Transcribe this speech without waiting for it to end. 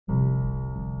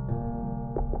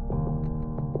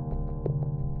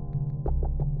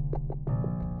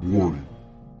Warning.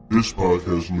 This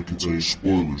podcast may contain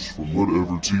spoilers from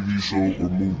whatever TV show or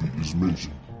movie is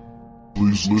mentioned.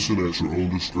 Please listen at your own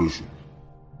discretion.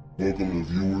 Welcome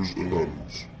to Viewers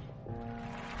Anonymous.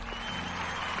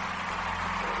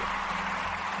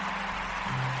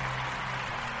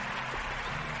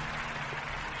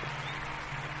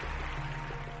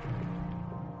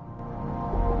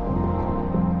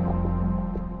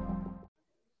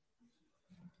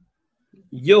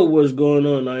 Yo, what's going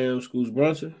on? I am Schools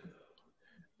Bronson.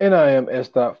 And I am S.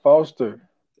 Foster.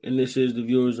 And this is the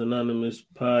Viewers Anonymous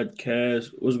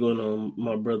podcast. What's going on,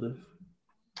 my brother?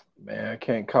 Man, I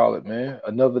can't call it, man.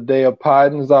 Another day of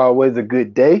podding is always a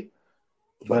good day.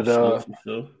 But,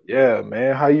 yeah,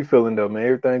 man. How you feeling, though, man?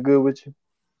 Everything good with you?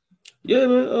 Yeah,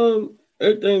 man.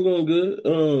 Everything going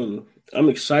good. I'm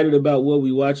excited about what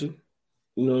we watching.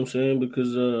 You know what I'm saying?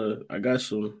 Because I got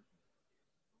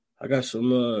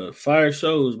some fire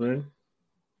shows, man.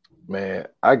 Man,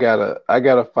 I got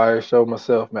a fire show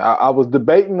myself, man. I was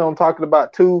debating on talking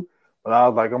about two, but I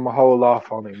was like, I'm gonna hold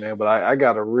off on it, man. But I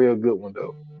got a real good one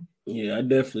though. Yeah, I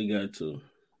definitely got to.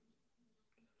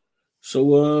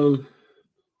 So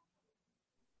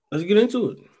let's get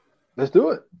into it. Let's do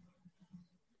it.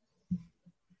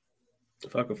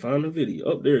 If I can find the video.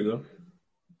 Oh, there you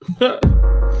go.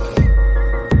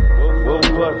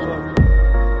 What we watching?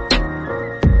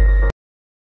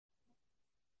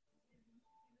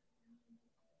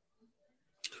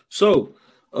 So,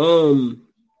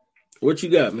 what you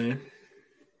got, man?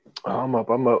 I'm up.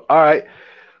 All right.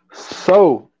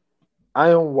 So, I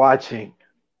am watching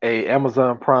a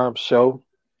Amazon Prime show.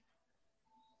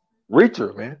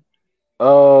 Reacher, man.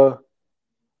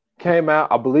 Came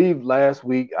out, I believe, last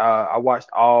week. I watched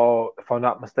all, if I'm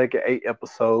not mistaken, 8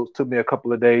 episodes. Took me a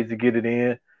couple of days to get it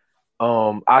in.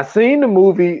 I seen the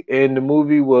movie, and the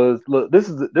movie was this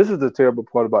is the terrible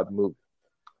part about the movie.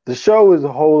 The show is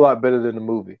a whole lot better than the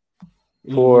movie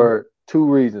for two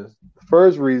reasons. The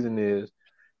first reason is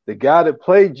the guy that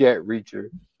played Jack Reacher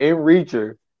in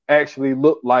Reacher actually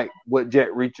looked like what Jack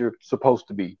Reacher supposed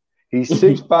to be. He's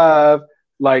 6'5",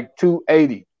 like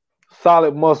 280,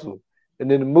 solid muscle.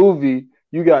 And in the movie,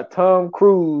 you got Tom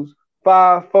Cruise,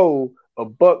 5'4",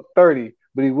 $130,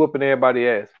 but he's whooping everybody's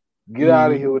ass. Get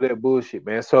out of here with that bullshit,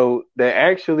 man. So they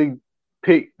actually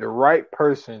picked the right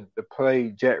person to play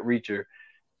Jack Reacher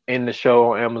in the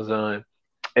show on Amazon.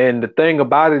 And the thing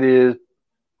about it is,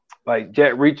 like,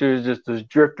 Jack Reacher is just this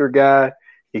drifter guy.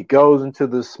 He goes into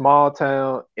this small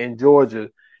town in Georgia,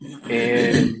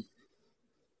 and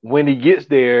when he gets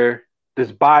there,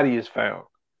 this body is found.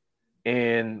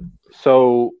 And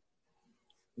so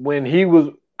when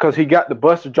because he got the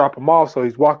bus to drop him off, so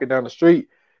he's walking down the street,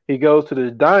 he goes to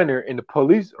this diner, and the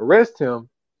police arrest him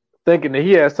thinking that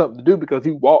he had something to do because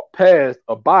he walked past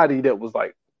a body that was,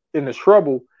 like, in the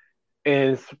shrubble.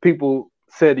 And people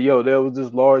said, yo, there was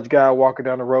this large guy walking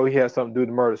down the road. He had something to do with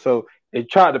the murder. So they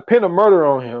tried to pin a murder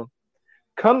on him.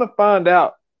 Come to find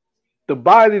out, the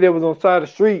body that was on the side of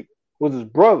the street was his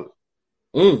brother.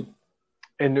 And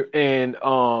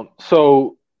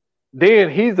so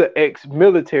then he's an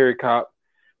ex-military cop.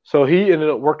 So he ended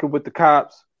up working with the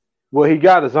cops. Well, he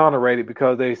got exonerated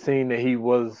because they seen that he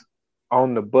was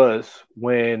on the bus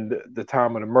when the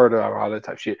time of the murder and all that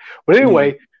type of shit. But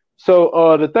anyway,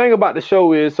 so the thing about the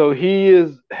show is, so he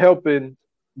is helping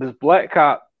this black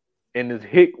cop in this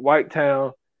hick white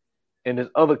town and this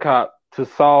other cop to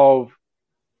solve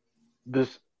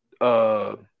this.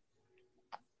 Bro,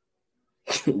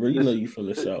 you know you from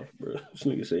the South, bro. This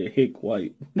nigga say hick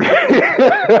white.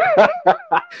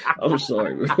 I'm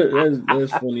sorry, bro.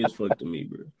 That's funny as fuck to me,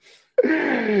 bro.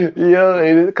 Yo,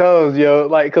 and it comes,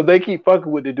 like, because they keep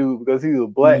fucking with the dude because he's a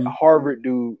black Harvard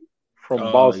dude from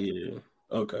Boston. Yeah.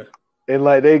 Okay. And,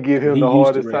 like, they give him the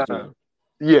hardest time.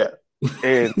 Yeah,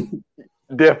 and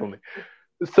definitely.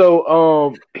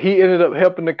 So he ended up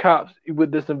helping the cops with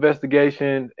this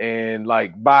investigation, and,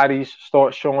 like, bodies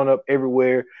start showing up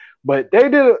everywhere. But they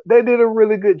did a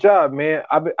really good job, man.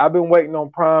 I've been waiting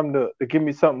on Prime to give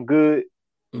me something good.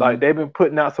 Like, they've been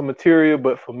putting out some material,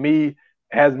 but for me, it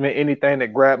hasn't been anything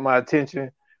that grabbed my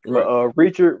attention. Right. But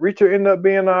Reacher ended up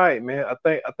being all right, man. I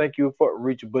think you'll fuck with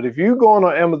Reacher. But if you going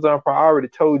on Amazon Prime, I already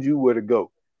told you where to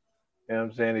go. You know what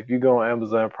I'm saying? If you go on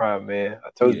Amazon Prime, man, I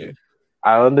told you.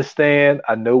 I understand.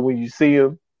 I know when you see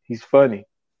him, he's funny.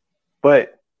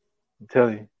 But I'm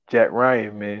telling you, Jack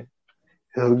Ryan, man,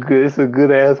 it's a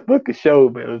good ass fucking show,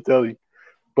 man. I'm telling you.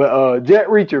 But Jack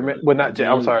Reacher, man, well, not Jack.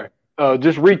 I'm sorry.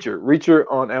 Just Reacher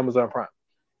on Amazon Prime.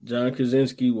 John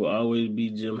Krasinski will always be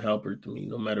Jim Halpert to me,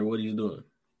 no matter what he's doing.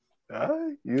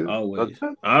 Always.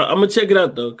 I'm gonna check it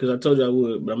out though, because I told you I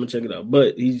would, but I'm gonna check it out.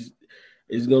 But it's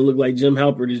gonna look like Jim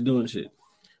Halpert is doing shit.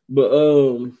 But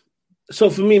so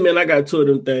for me, man, I got two of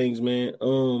them things, man.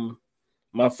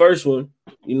 My first one,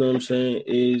 you know what I'm saying,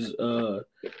 is a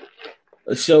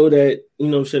show that, you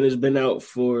know what I'm saying, has been out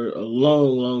for a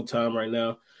long, long time right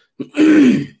now.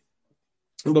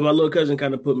 But my little cousin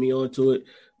kind of put me onto it.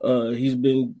 He's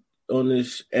been on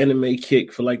this anime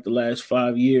kick for like the last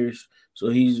 5 years. So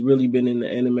he's really been in the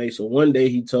anime. So one day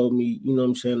he told me, you know what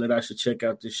I'm saying, that I should check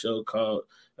out this show called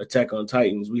Attack on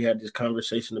Titans. We had this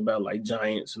conversation about like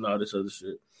giants and all this other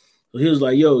shit. So he was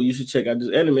like, yo, you should check out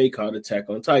this anime called Attack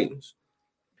on Titans.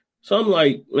 So I'm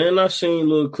like, man, I've seen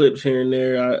little clips here and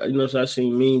there. I've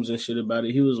seen memes and shit about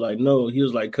it. He was like, no. He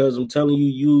was like, cuz I'm telling you,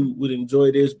 you would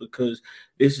enjoy this because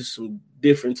this is some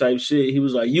different type shit. He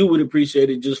was like, you would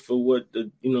appreciate it just for what the,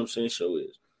 you know what I'm saying, show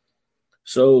is.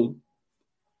 So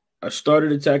I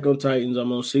started Attack on Titans.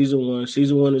 I'm on season 1.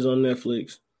 Season 1 is on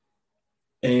Netflix.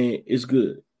 And it's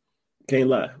good. Can't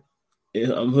lie.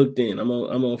 I'm hooked in. I'm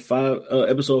on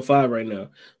episode 5 right now.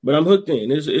 But I'm hooked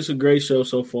in. It's a great show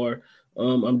so far.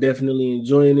 I'm definitely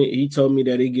enjoying it. He told me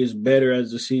that it gets better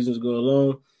as the seasons go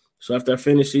along. So after I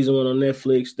finish season 1 on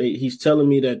Netflix, he's telling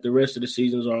me that the rest of the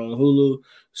seasons are on Hulu.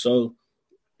 So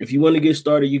if you want to get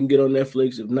started, you can get on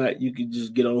Netflix. If not, you can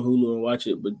just get on Hulu and watch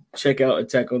it. But check out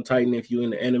Attack on Titan if you're in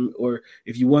the anime, or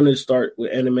if you want to start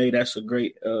with anime, that's a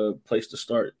great place to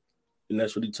start. And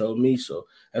that's what he told me. So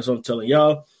that's what I'm telling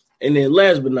y'all. And then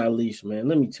last but not least, man,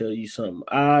 let me tell you something.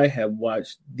 I have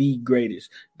watched the greatest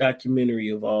documentary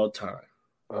of all time.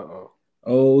 Uh-oh.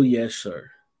 Oh, yes, sir.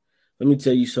 Let me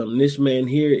tell you something. This man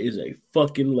here is a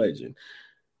fucking legend.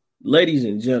 Ladies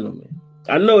and gentlemen,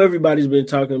 I know everybody's been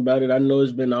talking about it. I know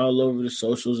it's been all over the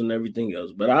socials and everything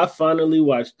else. But I finally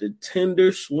watched The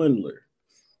Tinder Swindler.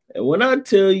 And when I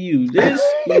tell you, this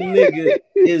nigga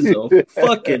is a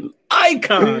fucking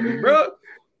icon, bro.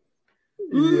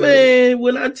 Man,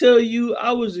 when I tell you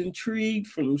I was intrigued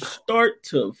from start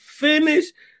to finish,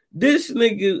 this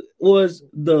nigga was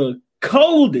the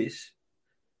coldest.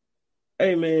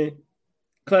 Hey, man,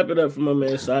 clap it up for my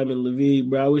man Simon Levy,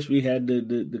 bro. I wish we had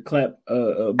the clap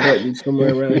button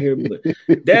somewhere around here, but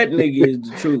that nigga is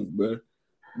the truth, bro.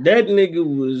 That nigga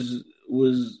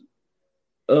was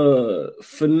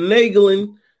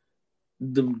finagling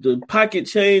the pocket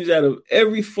change out of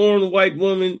every foreign white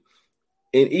woman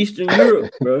in Eastern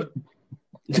Europe, bro.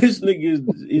 This nigga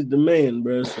is the man,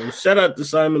 bro. So shout out to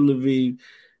Simon Levy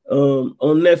on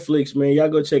Netflix, man. Y'all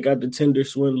go check out The Tinder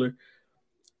Swindler.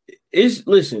 It's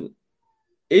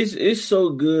so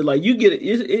good. Like you get it,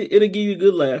 it'll give you a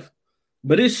good laugh,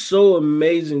 but it's so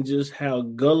amazing just how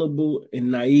gullible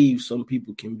and naive some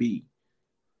people can be.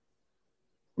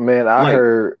 Man, I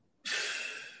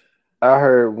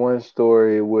heard one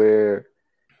story where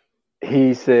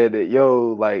he said that,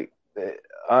 yo, like,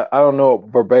 I don't know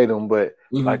verbatim, but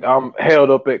like I'm held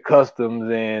up at customs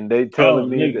and they telling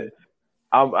me that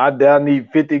I need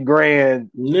 50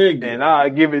 grand, nigga, and I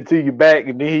give it to you back,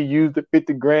 and then he used the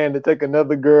 50 grand to take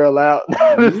another girl out.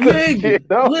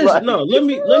 Nigga, listen, no, let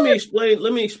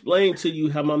me explain to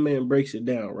you how my man breaks it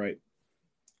down, right?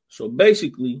 So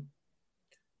basically,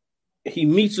 he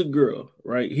meets a girl,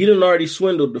 right? He done already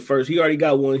swindled the first. He already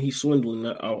got one. He's swindling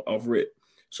off rip.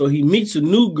 So he meets a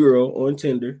new girl on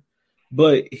Tinder,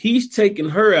 but he's taking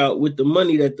her out with the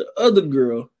money that the other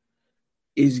girl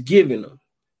is giving him.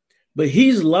 But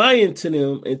he's lying to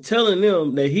them and telling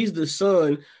them that he's the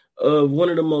son of one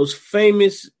of the most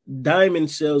famous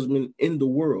diamond salesmen in the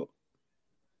world.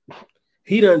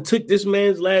 He done took this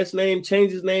man's last name,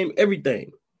 changed his name,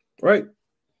 everything, right?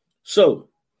 So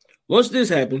once this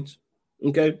happens,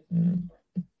 okay,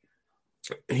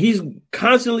 he's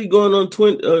constantly going on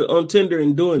Tinder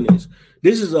and doing this.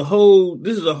 This is a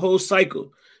whole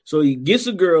cycle. So he gets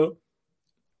a girl,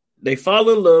 they fall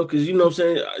in love because, you know what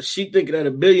I'm saying, she thinking that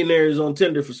a billionaire is on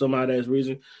Tinder for some odd ass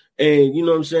reason. And, you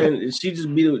know what I'm saying, she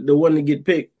just be the one to get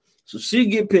picked. So she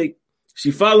get picked.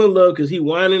 She fall in love because he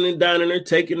whining and dining her,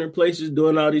 taking her places,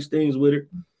 doing all these things with her.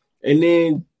 And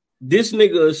then this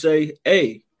nigga will say,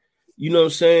 hey, you know what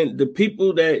I'm saying, the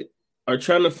people that are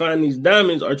trying to find these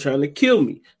diamonds are trying to kill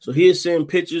me. So he'll send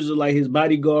pictures of like his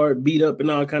bodyguard beat up and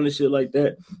all kind of shit like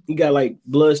that. He got like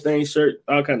bloodstained shirt,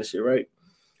 all kind of shit, right?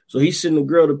 So he's sending the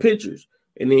girl the pictures.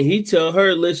 And then he tell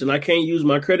her, listen, I can't use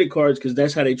my credit cards because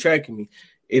that's how they tracking me.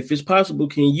 If it's possible,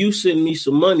 can you send me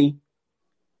some money?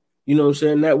 You know what I'm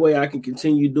saying? That way I can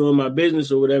continue doing my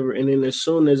business or whatever. And then as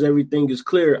soon as everything is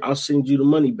clear, I'll send you the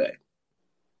money back.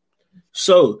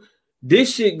 So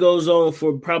this shit goes on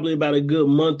for probably about a good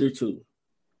month or two.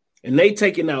 And they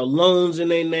taking out loans in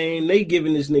their name. They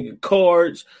giving this nigga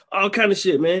cards, all kind of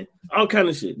shit, man. All kind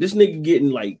of shit. This nigga getting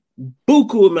like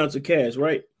buku amounts of cash,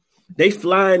 right? They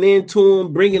flying into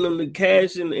him, bringing them the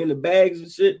cash in the bags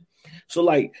and shit. So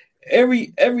like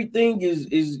everything is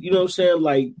you know what I'm saying,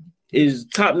 like is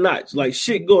top notch, like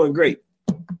shit going great.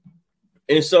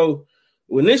 And so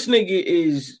when this nigga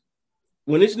is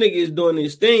doing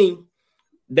this thing,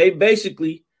 they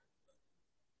basically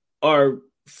are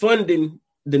funding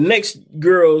the next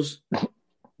girls,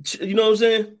 you know what I'm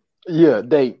saying? Yeah,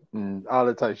 date and all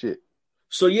that type of shit.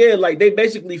 So yeah, like they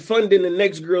basically funding the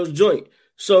next girl's joint.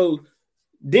 So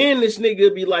then this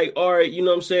nigga be like, all right, you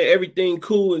know what I'm saying, everything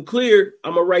cool and clear,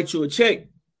 I'm gonna write you a check.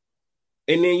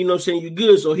 And then you know what I'm saying, you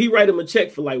good. So he write him a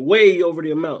check for like way over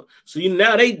the amount. So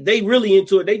now they really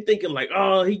into it. They thinking like,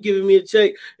 oh, he giving me a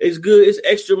check. It's good. It's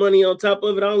extra money on top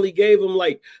of it. I only gave him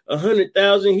like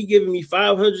 100,000. He giving me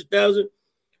 500,000.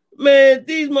 Man,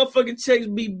 these motherfucking checks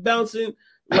be bouncing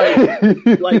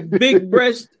like big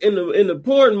breast in the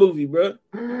porn movie, bro.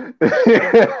 Man,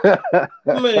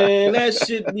 that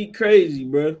shit be crazy,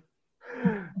 bro.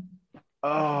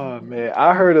 Oh man,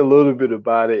 I heard a little bit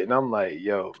about it, and I'm like,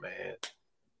 yo, man,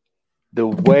 the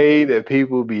way that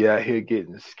people be out here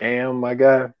getting scammed, my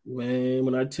guy. Man,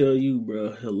 when I tell you,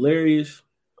 bro, hilarious.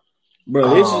 Bro,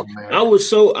 I was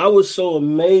so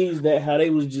amazed at how they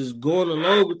was just going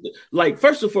along with it. Like,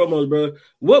 first and foremost, bro,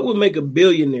 what would make a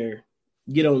billionaire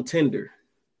get on Tinder?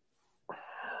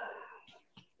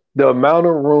 The amount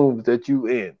of rooms that you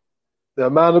in, the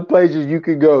amount of places you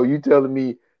can go. You telling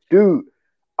me, dude,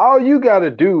 all you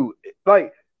gotta do,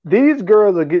 like, these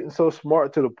girls are getting so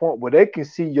smart to the point where they can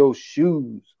see your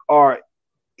shoes or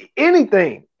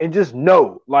anything and just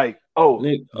know, like, oh,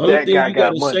 Nick, that guy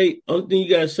got money. Only thing you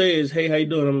gotta say is, hey, how you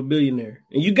doing? I'm a billionaire.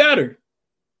 And you got her.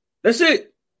 That's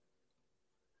it.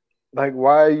 Like,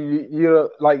 why you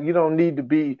like, you don't need to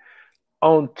be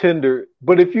on Tinder.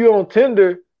 But if you're on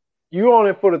Tinder, you're on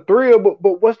it for the thrill.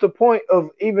 But what's the point of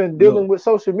even dealing with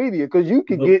social media? Because you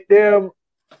can get them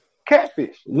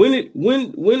catfish. When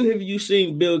have you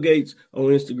seen Bill Gates on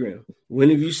Instagram? When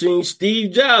have you seen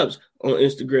Steve Jobs on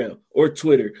Instagram or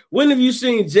Twitter? When have you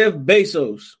seen Jeff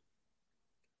Bezos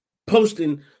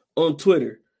posting on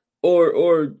Twitter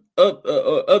or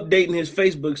updating his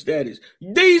Facebook status?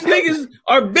 These niggas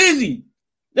are busy.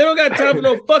 They don't got time for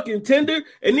no fucking Tinder.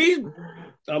 And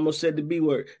I almost said the B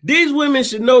word. These women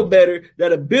should know better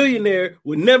that a billionaire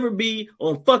would never be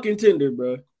on fucking Tinder,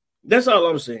 bro. That's all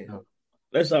I'm saying.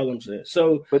 That's all I'm saying.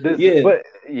 So,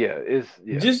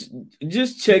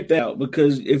 just check that out,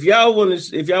 because if y'all want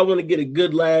to get a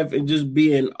good laugh and just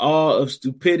be in awe of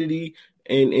stupidity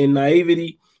and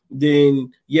naivety,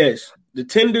 then yes, the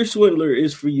Tinder Swindler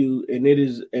is for you, and it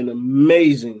is an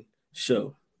amazing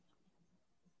show.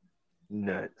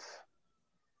 Nuts.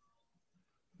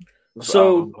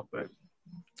 So,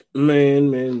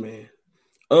 man.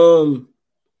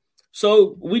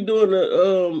 So we doing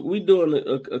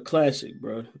a classic,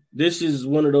 bro. This is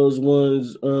one of those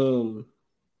ones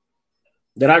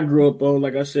that I grew up on.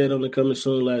 Like I said on the Coming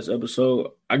Soon last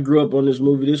episode, I grew up on this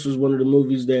movie. This was one of the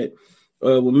movies that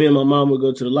when me and my mom would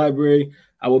go to the library,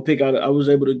 I would pick out. I was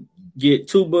able to get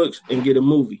 2 books and get a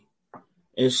movie.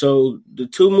 And so the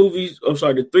 3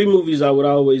 movies I would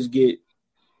always get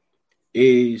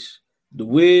is The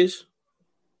Wiz,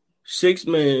 6th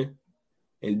Man,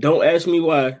 and don't ask me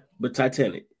why, but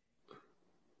Titanic.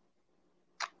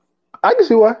 I can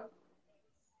see why.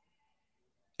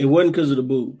 It wasn't because of the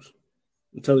boobs.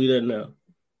 I'm telling you that now.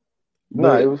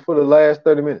 No, it was for the last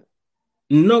 30 minutes.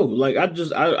 No, like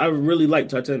I really like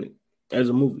Titanic as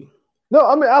a movie. No,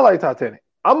 I mean, I like Titanic.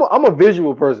 I'm a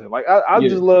visual person. Like I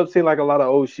just love seeing like a lot of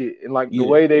old shit and like the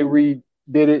way they redid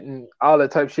it and all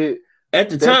that type of shit. At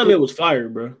the time, it was fire,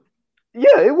 bro.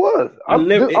 Yeah, it was. I'm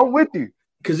with you.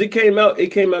 Because it came out in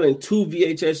 2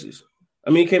 VHSs. I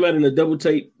mean, it came out in a double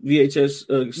tape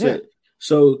VHS set. Yeah.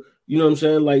 So, you know what I'm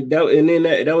saying? Like that, and then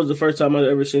that was the first time I'd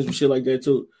ever seen some shit like that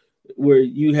too, where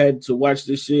you had to watch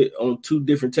this shit on 2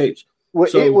 different tapes. Well,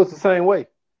 so, it was the same way.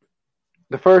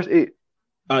 The first It.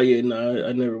 Oh yeah, no,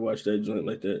 I never watched that joint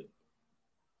like that.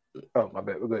 Oh my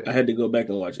bad. I had to go back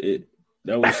and watch it.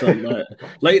 That was something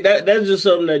like that. That's just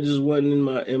something that just wasn't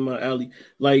in my alley.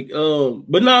 Like,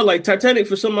 but not like Titanic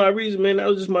for some odd reason, man. That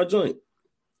was just my joint.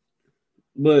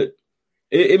 But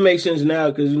it makes sense now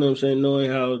because you know what I'm saying, knowing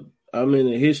how I'm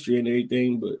in the history and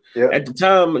everything. But at the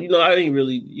time, you know, I didn't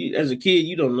really. As a kid,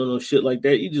 you don't know no shit like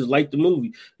that. You just like the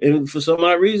movie, and for some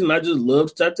odd reason, I just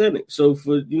loved Titanic. So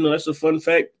that's a fun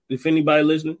fact. If anybody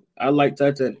listening, I like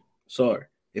Titanic. Sorry,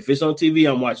 if it's on TV,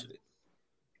 I'm watching it.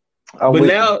 But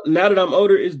now that I'm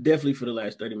older, it's definitely for the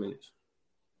last 30 minutes.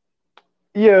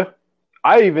 Yeah,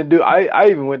 I even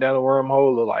went down a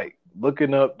wormhole of like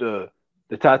looking up the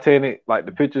Titanic, like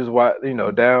the pictures,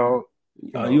 down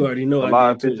You already know a I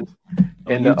lot of did too. pictures.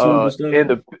 On And YouTube and stuff. and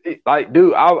the like,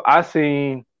 dude, I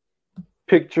seen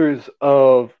pictures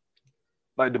of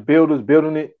like the builders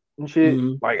building it and shit.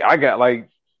 Mm-hmm. Like I got like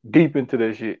deep into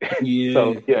that shit. Yeah.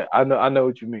 So yeah, I know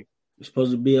what you mean. It's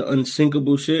supposed to be an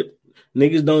unsinkable ship.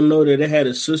 Niggas don't know that it had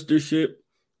a sister ship.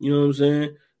 You know what I'm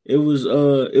saying? It was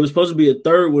supposed to be a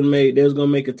third one made. They was gonna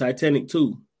make a Titanic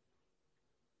 2.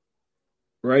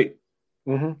 Right?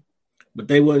 Mm-hmm. But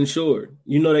they wasn't sure.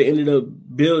 You know they ended up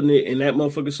building it and that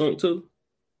motherfucker sunk too.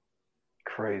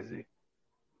 Crazy.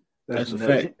 That's a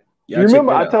nuts. fact. You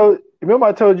remember I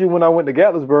told you when I went to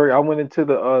Gatlinburg, I went into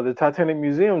the Titanic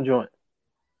Museum joint.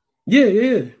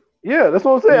 Yeah. Yeah, that's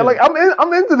what I'm saying. Yeah. Like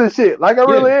I'm into this shit. Like I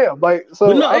really am. Like so.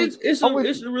 But no, it's a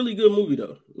really good movie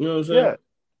though. You know what I'm saying?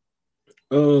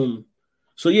 Yeah.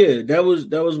 So yeah, that was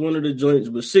one of the joints.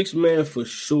 But 6 Man for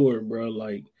sure, bro.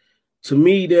 Like to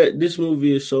me, that this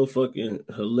movie is so fucking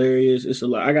hilarious. It's a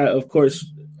lot. I got, of course,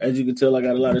 as you can tell, I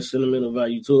got a lot of sentimental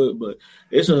value to it. But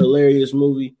it's a hilarious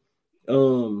movie.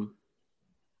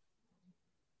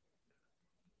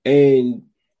 And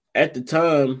at the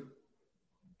time,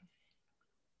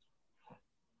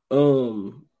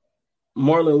 Marlon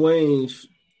Wayans,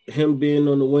 him being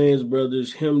on the Wayans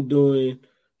brothers, him doing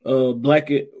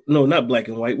not Black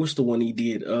and White. What's the one he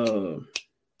did? Oh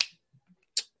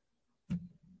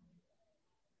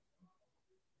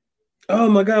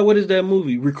my God, what is that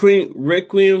movie?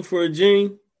 Requiem for a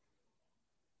Dream.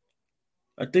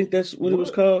 I think that's what it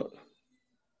was called.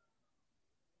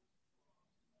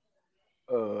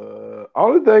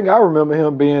 Only thing I remember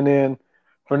him being in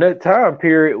from that time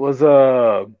period was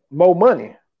Mo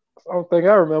Money. That's the only thing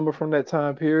I remember from that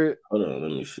time period. Hold on,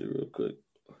 let me see real quick.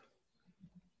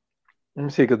 Let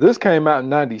me see, because this came out in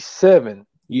 97.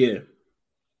 Yeah.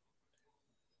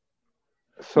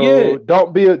 So yeah.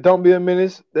 Don't Be a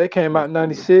Menace, that came out in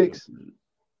 96.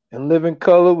 And Living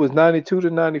Color was 92 to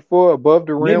 94. Above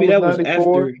the Rim was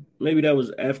 94. Maybe that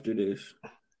was after this.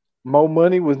 Mo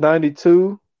Money was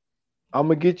 92.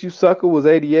 I'ma Get You Sucker was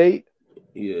 88.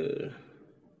 Yeah.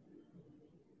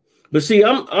 But see,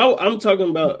 I'm talking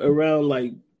about around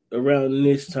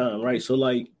this time, right? So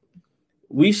like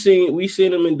we seen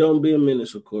him in Don't Be a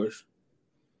Menace, of course.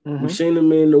 Mm-hmm. We seen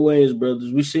him in the Wayans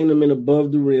Brothers. We seen him in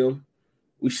Above the Rim.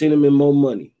 We seen him in Mo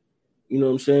Money. You know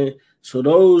what I'm saying? So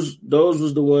those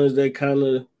was the ones that kind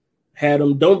of had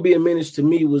him. Don't Be a Menace to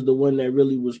me was the one that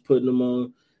really was putting him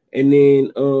on. And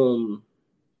then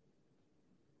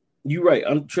you're right,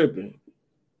 I'm tripping.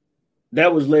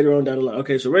 That was later on down the line.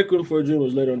 Okay, so Requiem for a Dream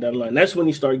was later on down the line. That's when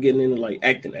he started getting into like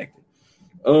acting.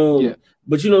 But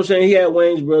you know what I'm saying? He had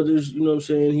Wayans Brothers, you know what I'm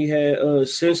saying? He had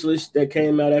Senseless that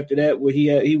came out after that, where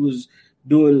he was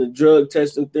doing the drug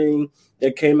testing thing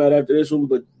that came out after this one.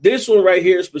 But this one right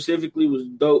here specifically was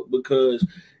dope because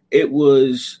it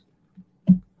was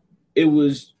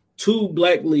 2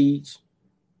 black leads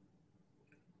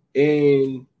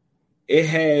and it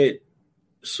had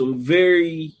some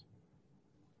very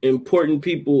important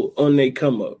people on their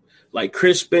come up. Like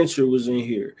Chris Spencer was in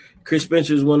here. Chris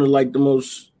Spencer is one of like the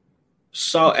most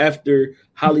sought after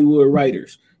Hollywood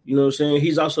writers. You know what I'm saying?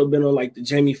 He's also been on like the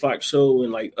Jamie Foxx show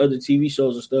and like other TV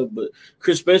shows and stuff. But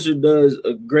Chris Spencer does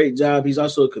a great job. He's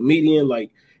also a comedian. Like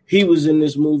he was in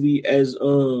this movie as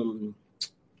I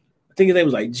think his name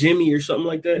was like Jimmy or something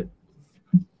like that.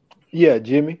 Yeah,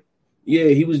 Jimmy. Yeah,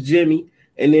 he was Jimmy.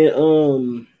 And then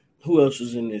who else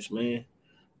was in this, man?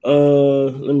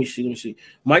 Let me see.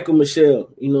 Michael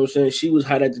Michelle, you know what I'm saying? She was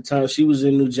hot at the time. She was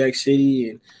in New Jack City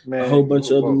and a whole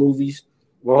bunch of other movies.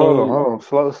 Well, hold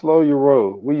on. Slow your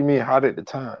roll. What do you mean hot at the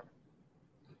time?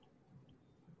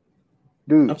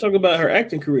 Dude. I'm talking about her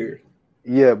acting career.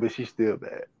 Yeah, but she's still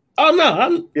bad. Oh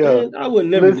no, man, I would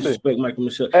never disrespect Michael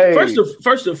Michelle. Hey.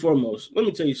 First and foremost, let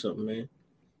me tell you something, man.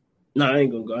 No, I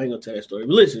ain't gonna tell that story.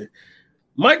 But listen,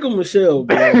 Michael Michelle,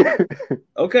 bro.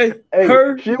 Okay, hey,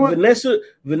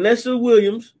 Vanessa L.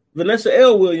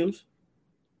 Williams.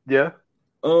 Yeah.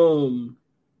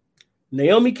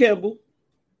 Naomi Campbell.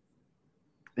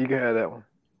 You can have that one.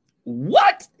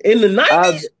 What? In the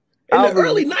 90s?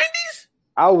 Early 90s?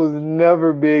 I was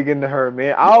never big into her,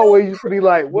 man. I always used to be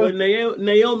like, what?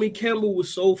 Naomi Campbell was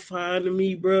so fine to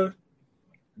me, bro.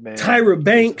 Man. Tyra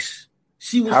Banks.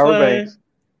 She was fine. Banks.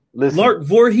 Listen. Lark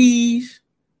Voorhees.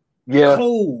 Yeah.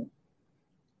 Cold.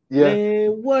 Yeah.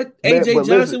 Man, what? AJ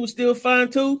Johnson was still fine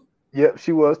too? Yep,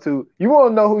 she was too. You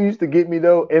want to know who used to get me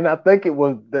though? And I think it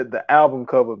was the album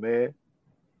cover, man.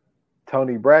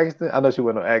 Toni Braxton. I know she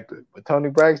wasn't an actor, but Toni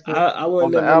Braxton. I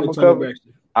wasn't never into Toni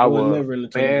Braxton. I was never into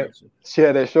Toni Braxton. She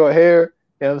had that short hair, you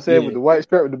know what I'm saying, with the white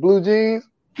shirt with the blue jeans.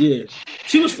 Yeah.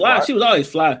 She was fly. She was always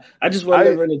fly. I just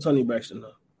wasn't never into Toni Braxton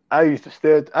though. I used to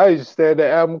stare at that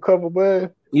album cover,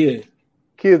 man. Yeah.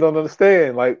 Kids don't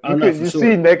understand. Like you couldn't just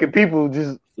see naked people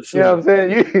just you know what I'm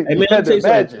saying? You hey man, had to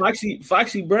imagine.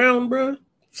 Foxy Brown, bro.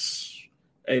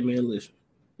 Hey man, listen.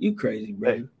 You crazy,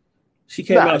 bro. Hey. She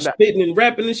came out spitting and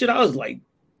rapping and shit. I was like,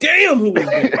 damn, who was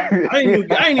that? I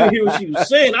didn't even hear what she was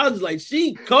saying. I was like,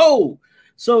 she cold.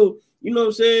 So, you know what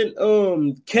I'm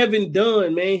saying? Kevin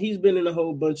Dunn, man, he's been in a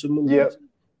whole bunch of movies. Yep.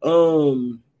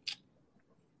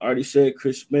 Already said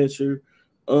Chris Spencer.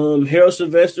 Harold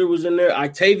Sylvester was in there.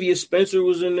 Octavia Spencer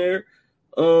was in there.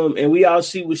 And we all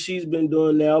see what she's been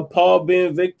doing now. Paul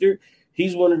Ben Victor,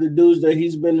 he's one of the dudes that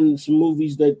he's been in some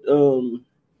movies that,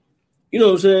 you know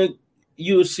what I'm saying?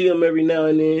 You will see him every now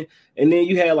and then. And then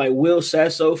you had like Will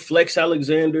Sasso, Flex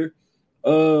Alexander.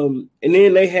 And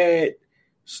then they had,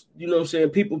 you know what I'm saying,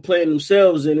 people playing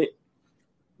themselves in it.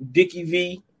 Dickie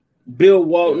V, Bill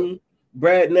Walton,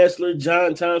 Brad Nessler,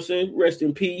 John Thompson, rest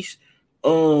in peace.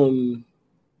 Nolan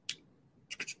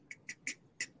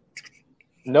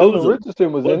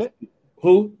Richardson was in it.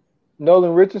 Who?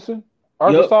 Nolan Richardson,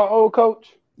 Arkansas old coach.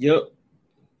 Yep.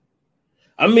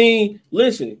 I mean,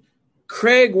 listen,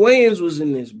 Craig Wayans was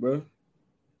in this, bro.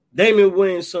 Damon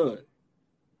Wayans' son.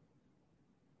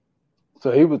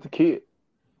 So he was the kid.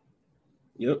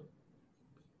 Yep.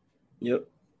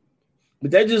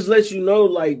 But that just lets you know,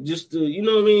 like, just the, you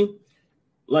know what I mean?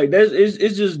 Like,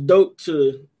 it's just dope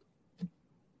to.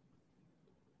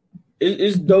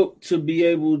 It's dope to be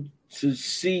able to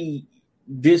see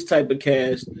this type of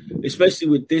cast, especially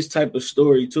with this type of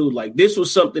story too. Like, this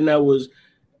was something that was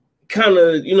kind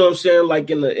of, you know what I'm saying, like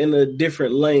in a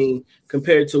different lane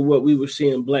compared to what we were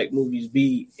seeing black movies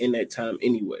be in that time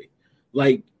anyway.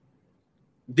 Like,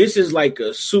 this is like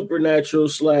a supernatural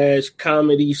 /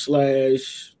 comedy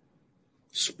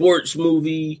 / sports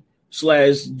movie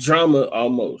 / drama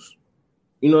almost.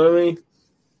 You know what I mean?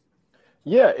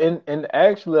 Yeah, and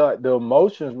actually like, the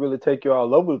emotions really take you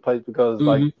all over the place because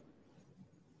like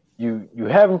you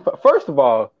haven't. First of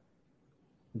all,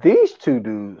 these two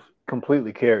dudes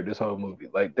completely carried this whole movie.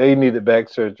 Like they needed back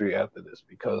surgery after this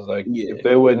because like if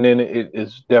they wasn't in it,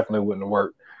 it definitely wouldn't have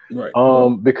worked. Right.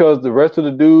 Because the rest of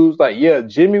the dudes, like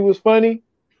Jimmy was funny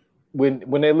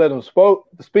when they let him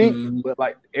speak, but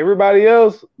like everybody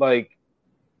else, like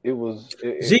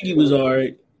Ziggy was all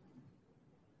right.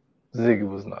 Ziggy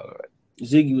was not all right.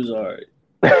 Ziggy was all right.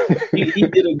 he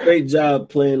did a great job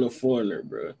playing a foreigner,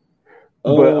 bro.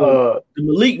 But the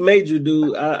Malik Major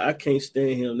dude, I can't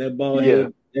stand him. That bald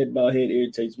head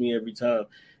irritates me every time.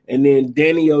 And then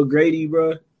Danny O'Grady,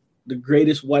 bro, the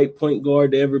greatest white point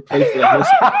guard to ever play for the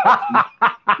Huskies.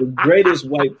 The greatest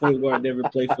white point guard to ever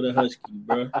play for the Huskies,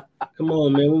 bro. Come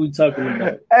on, man. What we talking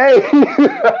about? Hey.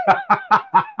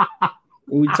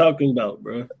 What we talking about,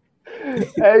 bro?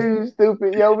 Hey, you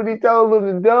stupid. Yo, when he told him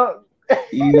to dunk.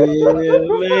 Yeah,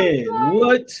 man.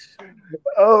 What?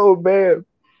 Oh, man.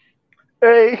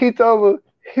 Hey, he told him,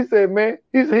 he said, man,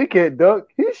 he can't dunk.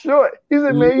 He's short. He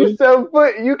said, man, you 7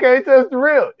 foot. You can't touch the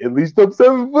rim. At least I'm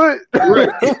 7 foot. Right.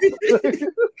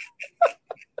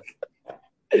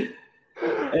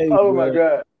 Hey, oh, bro. My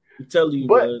God. I'm telling you,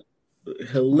 bro,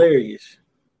 hilarious.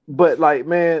 But, like,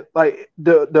 man, like,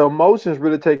 the emotions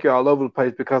really take you all over the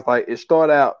place because, like, it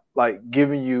started out, like,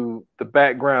 giving you the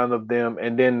background of them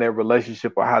and then their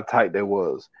relationship or how tight they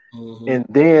was. Mm-hmm. And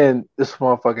then this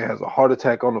motherfucker has a heart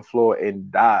attack on the floor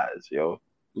and dies, yo.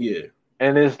 Yeah.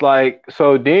 And it's like,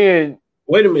 so then.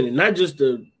 Wait a minute. Not just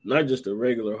a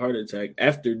regular heart attack.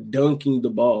 After dunking the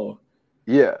ball.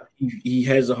 Yeah. He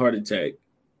has a heart attack.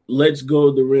 Lets go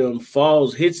of the rim,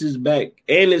 falls, hits his back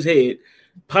and his head,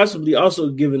 possibly also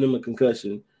giving him a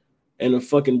concussion and a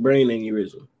fucking brain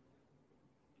aneurysm.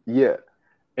 Yeah.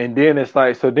 And then it's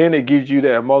like, so then it gives you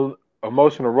that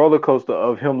emotional roller coaster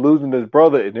of him losing his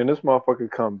brother, and then this motherfucker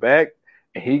come back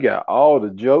and he got all the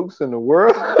jokes in the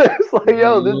world. It's like,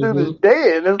 yo, this dude is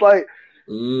dead. It's like,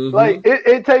 like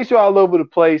it takes you all over the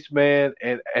place, man.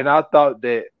 And I thought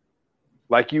that,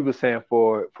 like you were saying,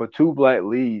 for two black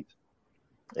leads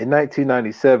in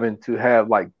 1997 to have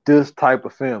like this type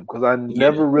of film, because I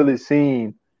never really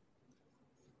seen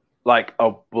like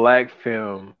a black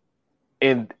film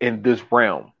in this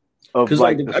realm of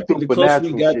like I think the closest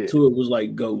we got to it was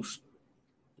like Ghost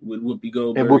with Whoopi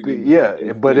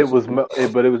Goldberg. But it was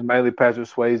mainly Patrick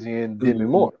Swayze and Demi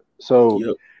Moore.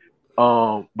 So,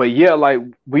 but yeah, like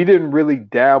we didn't really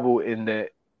dabble in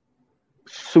that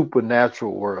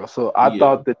supernatural world. So I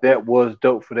thought that was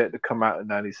dope for that to come out in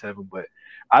 97. But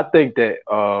I think that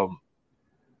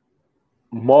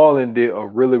Marlon did a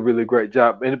really, really great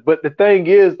job. But the thing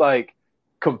is, like,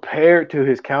 compared to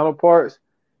his counterparts,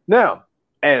 now,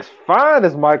 as fine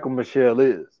as Michael Michelle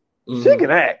is, she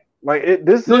can act. Like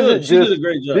this No, isn't she did just a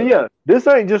great job. yeah. This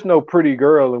ain't just no pretty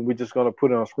girl, and we're just gonna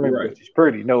put her on screen Right. because she's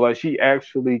pretty. No, like she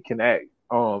actually can act.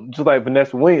 Just like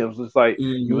Vanessa Williams. It's like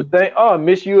you would think, oh,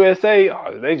 Miss USA,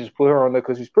 oh, they just put her on there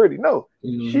because she's pretty. No,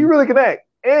 she really can act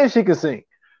and she can sing.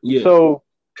 Yeah. So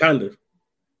kind of.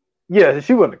 Yeah,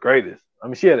 she wasn't the greatest. I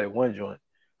mean, she had that one joint,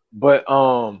 but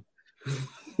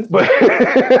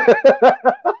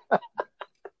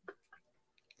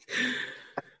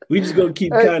we just gonna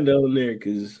keep kinda on there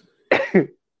because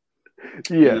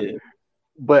yeah.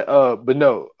 But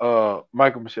no,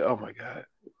 Michael Michelle. Oh my god,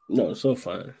 no, so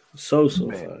fine, so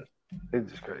Man, fine.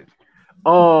 It's just crazy.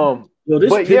 Yo,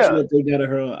 this picture that they got of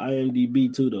her on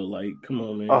IMDb too, though. Like, come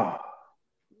on, man,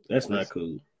 that's not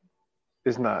cool.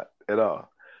 It's not at all.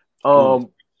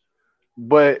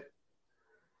 But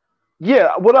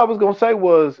yeah, what I was gonna say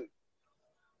was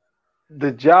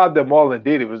the job that Marlon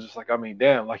did. It was just like, I mean,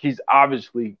 damn, like he's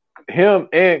obviously him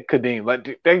and Kadeem,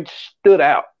 like they stood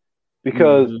out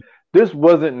because this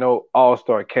wasn't no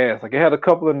all-star cast. Like it had a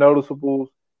couple of noticeables,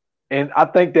 and I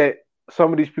think that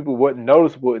some of these people wasn't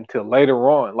noticeable until later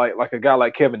on. Like a guy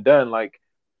like Kevin Dunn, like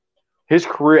his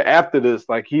career after this,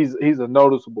 like he's a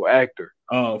noticeable actor.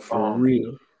 Oh, for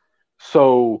real.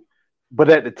 So, but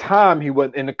at the time he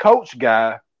wasn't. And the coach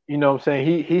guy, you know what I'm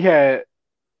saying?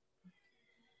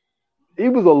 He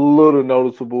was a little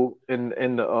noticeable in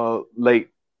the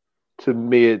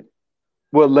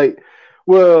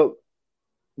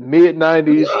mid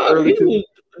 90s, early.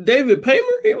 David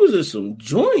Paymer, he was in some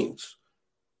joints.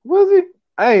 Was he?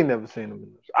 I ain't never seen him.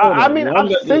 I've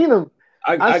seen him.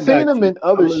 I've seen him in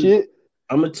other shit.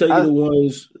 I'm gonna tell you the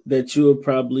ones that you'll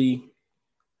probably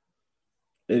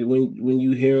when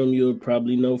you hear them, you'll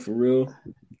probably know for real.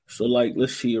 So like,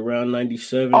 let's see, around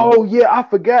 97. Oh yeah, I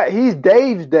forgot. He's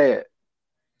Dave's dad.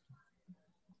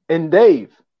 And Dave.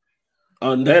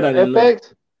 On that I didn't know.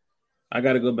 I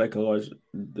gotta go back and watch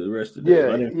the rest of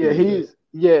that.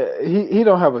 He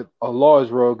don't have a large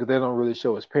role because they don't really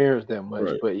show his parents that much.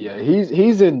 Right. But yeah,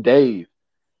 he's in Dave.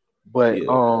 But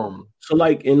so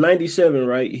like in 97,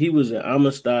 right? He was in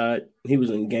Amistad. He was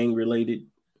in Gang Related.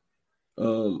 I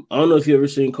don't know if you ever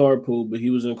seen Carpool, but he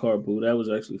was in Carpool. That was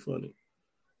actually funny.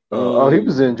 He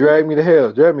was in Drag Me to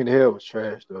Hell. Drag Me to Hell was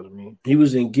trash though to me. He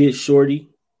was in Get Shorty.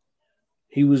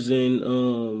 He was in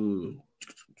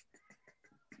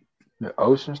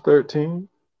Ocean's 13.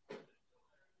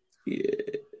 Yeah.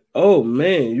 Oh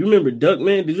man, you remember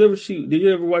Duckman? Did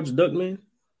you ever watch Duckman?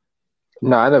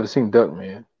 No, I never seen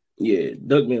Duckman. Yeah,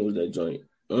 Duckman was that joint.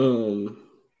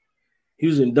 He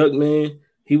was in Duckman.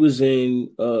 He was in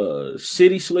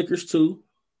City Slickers too.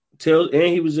 And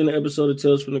he was in the episode of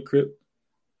Tales from the Crypt.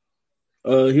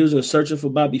 He was in Searching for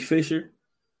Bobby Fischer.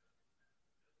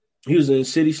 He was in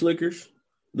City Slickers,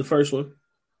 the first one.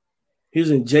 He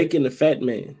was in Jake and the Fat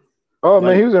Man. Oh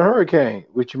man, he was in Hurricane,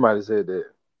 which you might have said that.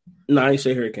 No, I ain't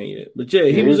say Hurricane yet, but yeah,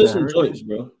 he was in some joints,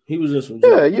 bro. He was in some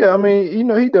joints. Yeah. I mean, you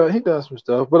know, he done some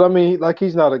stuff, but I mean, like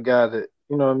he's not a guy that,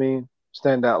 you know what I mean,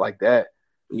 stand out like that.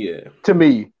 Yeah, to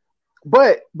me.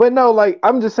 But no, like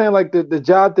I'm just saying, like the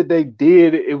job that they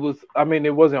did, it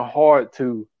wasn't hard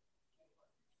to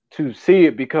see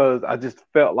it because I just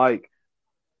felt like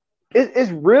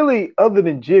it's really, other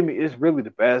than Jimmy, it's really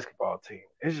the basketball team.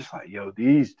 It's just like, yo,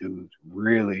 these dudes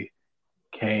really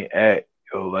can't act.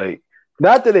 Yo, like,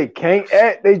 not that they can't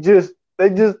act, they just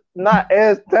not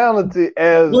as talented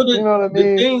as, you know what I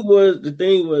mean? The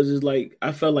thing was is like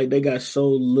I felt like they got so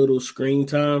little screen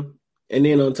time. And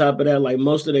then on top of that, like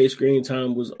most of their screen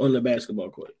time was on the basketball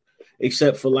court.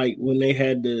 Except for like when they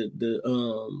had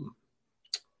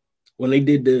when they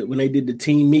did the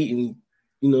team meeting,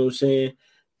 you know what I'm saying?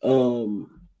 To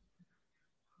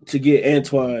get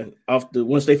Antoine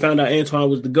once they found out Antoine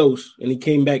was the ghost and he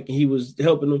came back and he was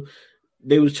helping them,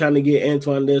 they was trying to get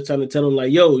Antoine there, trying to tell him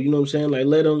like, yo, you know what I'm saying? Like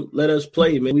let us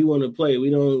play, man. We want to play. We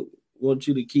don't want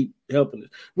you to keep helping us.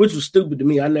 Which was stupid to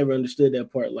me. I never understood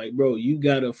that part. Like, bro, you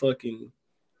got a fucking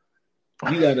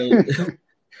ghost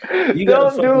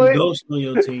on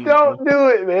your team. Don't do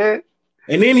it, man.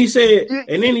 And then he said,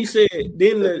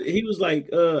 he was like,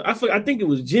 I think it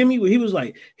was Jimmy, where he was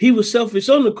like, he was selfish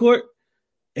on the court,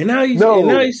 and now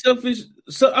he's selfish.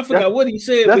 So I forgot what he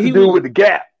said. That's but he was with the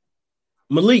gap.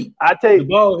 Malik, I tell you,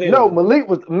 Malik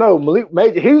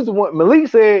Major. He was the one. Malik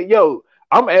said, "Yo,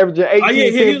 I'm averaging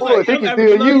 18 points. He can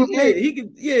still use me. He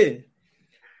can, yeah."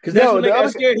 Because that's when they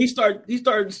got scared. He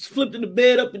started flipping the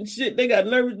bed up and shit. They got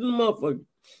nervous in the motherfucker.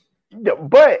 Yeah,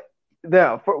 but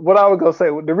now, what I was gonna say,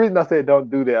 the reason I said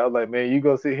don't do that, I was like, man, you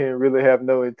gonna sit here and really have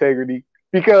no integrity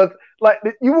because, like,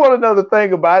 you want another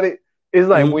thing about it is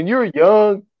like when you're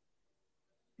young,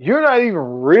 you're not even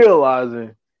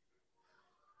realizing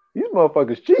these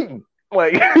motherfuckers cheating.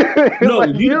 Like, No,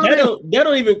 like, that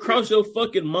don't even cross your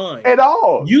fucking mind at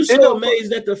all. You so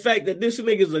amazed at the fact that this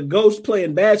nigga's a ghost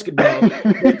playing basketball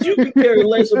that you can care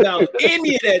less about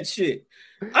any of that shit.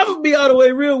 I'm gonna be all the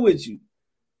way real with you.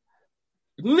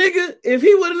 Nigga, if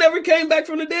he would have never came back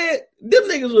from the dead, them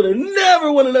niggas would have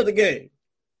never won another game.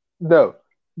 No.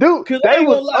 Dude, they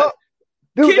was up.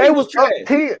 Dude, they was up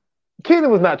 10. Kenny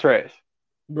was not trash.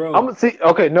 Bro. I'm gonna see.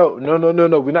 Okay, no.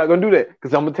 We're not gonna do that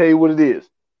because I'm gonna tell you what it is.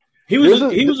 He was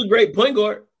a great point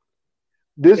guard.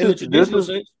 This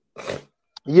is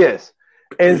yes.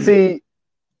 And see,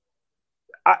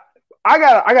 I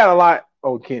got a lot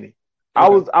on Kenny.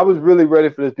 Okay. I was really ready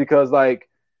for this because like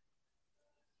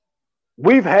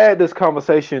we've had this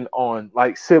conversation on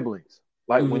like siblings.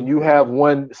 Like when you have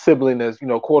one sibling that's,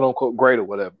 quote unquote great or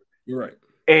whatever. You're right.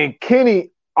 And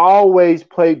Kenny always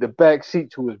played the back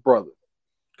seat to his brother.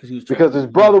 Because his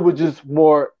brother was just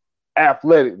more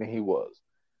athletic than he was.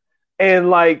 And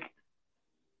like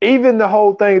even the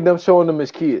whole thing of them showing them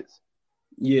as kids.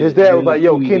 Yeah. His dad was like,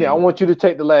 yo, Kenny, I want you to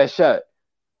take the last shot.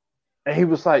 And he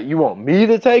was like, you want me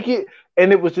to take it?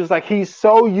 And it was just like he's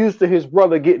so used to his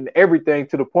brother getting everything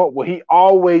to the point where he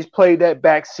always played that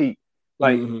back seat.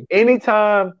 Like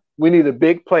anytime we need a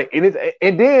big play.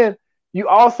 And then you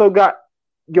also got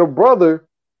your brother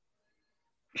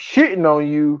shitting on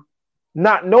you,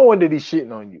 not knowing that he's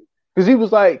shitting on you. Because he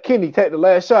was like, Kenny, take the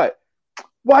last shot.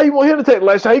 Why you want him to take the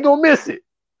last shot? He gonna miss it.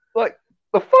 Like,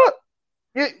 the fuck?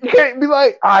 You can't be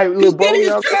like, all right, little bro. He's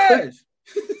trash.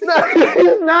 No,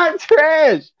 he's not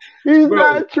trash. He's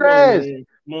not trash.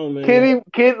 Come on, man.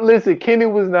 Kenny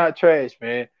was not trash,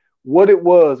 man. What it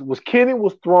was Kenny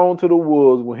was thrown to the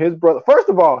wolves when his brother. First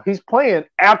of all, he's playing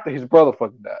after his brother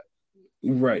fucking died.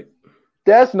 Right.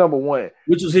 That's number one.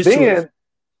 Which was his choice.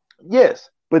 Yes,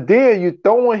 but then you're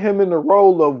throwing him in the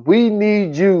role of we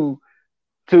need you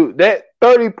to that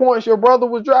 30 points your brother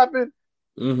was dropping.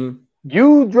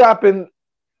 You dropping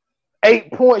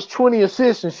 8 points, 20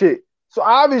 assists and shit. So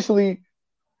obviously,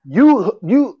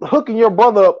 you hooking your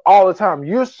brother up all the time.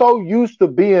 You're so used to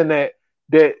being that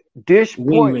dish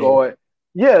point guard.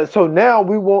 Yeah, so now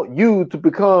we want you to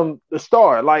become the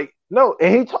star. Like, no,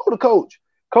 and he told the coach.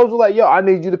 Coach was like, yo, I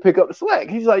need you to pick up the slack.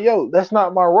 He's like, yo, that's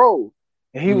not my role.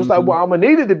 And he was like, well, I'm going to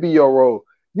need it to be your role.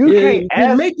 You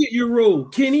can't make it your role,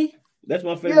 Kenny. That's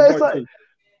my favorite part too.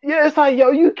 Yeah, it's like,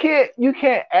 yo, you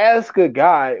can't ask a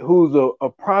guy who's a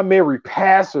primary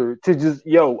passer to just,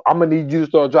 yo, I'm going to need you to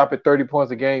start dropping 30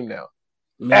 points a game now.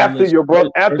 Man, after your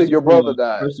brother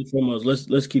died. First and foremost,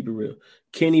 let's keep it real.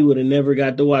 Kenny would have never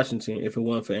got to Washington if it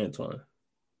wasn't for Antoine.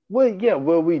 Well, yeah,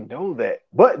 we know that.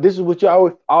 But this is what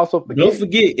y'all also forget. Don't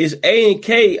forget, it's A and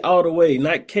K all the way,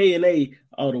 not K and A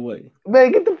all the way.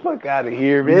 Man, get the fuck out of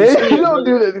here, man. You don't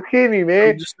do that to Kenny,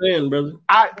 man. I'm just saying, brother.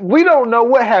 We don't know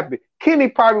what happened. Kenny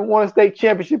probably won a state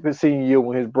championship his senior year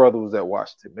when his brother was at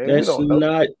Washington, man. That's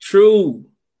not true.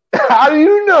 How do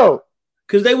you know?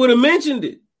 Because they would have mentioned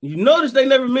it. You notice they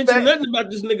never mentioned nothing about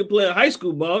this nigga playing high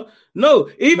school ball. No,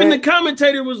 even the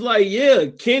commentator was like, yeah,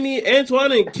 Kenny,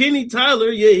 Antoine, and Kenny Tyler,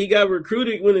 yeah, he got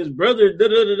recruited when his brother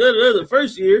the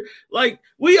first year. Like,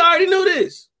 we already knew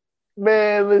this.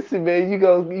 Man, listen, man, you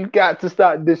got to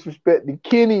stop disrespecting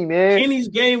Kenny, man. Kenny's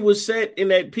game was set in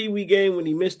that Pee Wee game when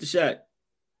he missed the shot.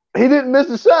 He didn't miss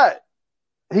the shot.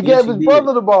 He gave his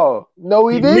brother the ball. No,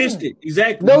 he didn't. He missed it.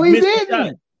 Exactly. No, he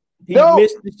didn't. He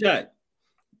missed the shot.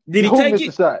 Did he take it?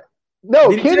 The shot? No,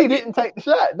 Kenny didn't take the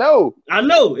shot. No. I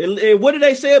know. And what did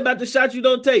they say about the shot you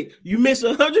don't take? You miss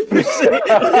 100% of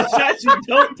the shots you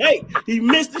don't take. He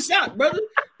missed the shot, brother.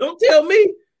 Don't tell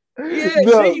me. Yeah,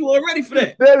 see, you weren't ready for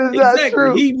that. That is not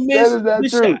true. He missed the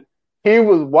shot. He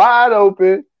was wide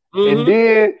open, and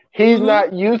then he's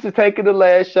not used to taking the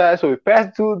last shot, so he passed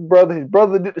it to his brother. His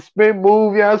brother did the spin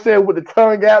move, you know what I'm saying, with the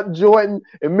tongue out, Jordan,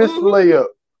 and missed the layup.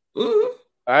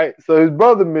 All right, so his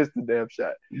brother missed the damn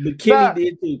shot. But Kenny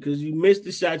did too, because you missed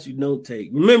the shots you don't take.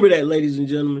 Remember that, ladies and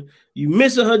gentlemen. You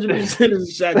miss 100% of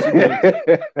the shots you don't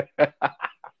take.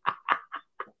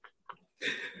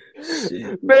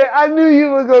 Shit. Man, I knew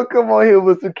you were gonna come on here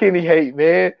with some Kenny hate,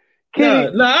 man.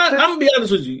 I'm gonna be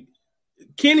honest with you.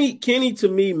 Kenny to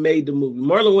me made the movie.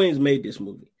 Marlon Wayans made this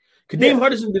movie. Kadeem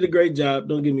Hardison did a great job.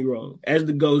 Don't get me wrong. As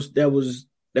the Ghost, that was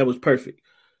perfect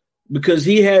because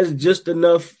he has just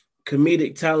enough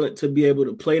comedic talent to be able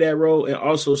to play that role and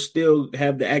also still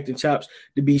have the acting chops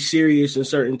to be serious in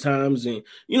certain times and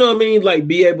you know what I mean, like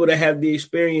be able to have the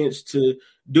experience to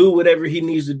do whatever he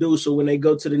needs to do. So when they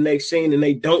go to the next scene and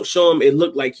they don't show him, it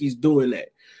looked like he's doing that.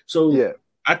 So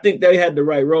I think they had the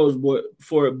right roles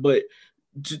for it. But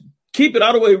to keep it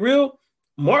all the way real,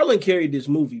 Marlon carried this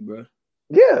movie, bro.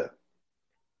 Yeah.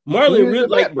 Marlon He's really the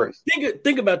like rat race.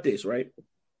 think about this, right?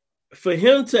 For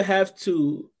him to have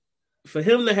to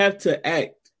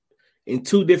act in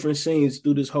two different scenes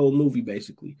through this whole movie,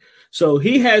 basically. So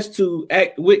he has to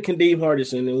act with Kadeem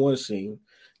Hardison in one scene.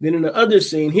 Then in the other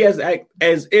scene, he has to act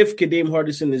as if Kadeem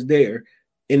Hardison is there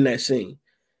in that scene.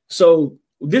 So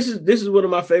this is one of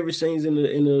my favorite scenes in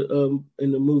the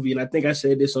movie, and I think I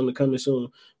said this on the Coming Soon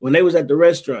when they was at the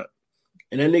restaurant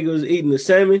and that nigga was eating the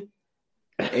salmon,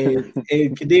 and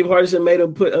Kadeem Hardison made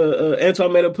him put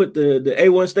Antoine made him put the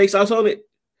A1 steak sauce on it.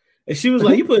 And she was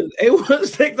like, "You put A1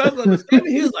 steak sauce on the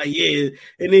salmon?" He was like, "Yeah."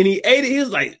 And then he ate it. He was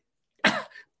like,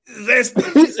 "That's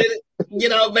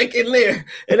make it there."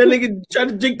 And then nigga tried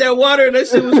to drink that water, and that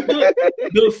shit was good.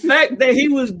 The fact that he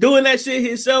was doing that shit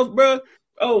himself, bro.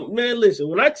 Oh man, listen.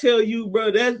 When I tell you,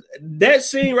 bro, that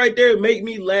scene right there make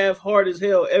me laugh hard as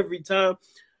hell every time.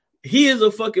 He is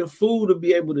a fucking fool to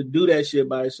be able to do that shit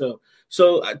by himself.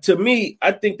 So to me,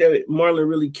 I think that Marlon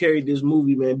really carried this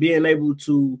movie, man. Being able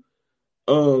to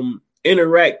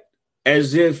interact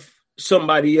as if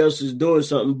somebody else is doing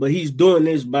something, but he's doing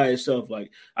this by himself. Like,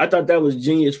 I thought that was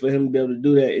genius for him to be able to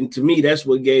do that. And to me, that's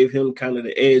what gave him kind of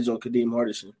the edge on Kadeem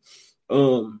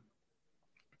Hardison.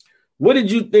 What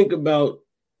did you think about,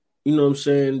 you know what I'm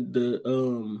saying,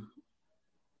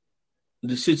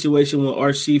 the situation when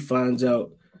RC finds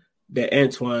out that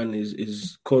Antoine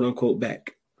is quote unquote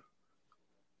back?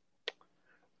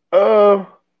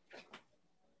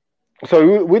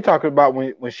 So we're talking about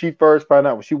when she first found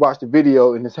out, when she watched the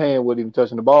video and his hand wasn't even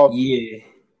touching the ball. Yeah.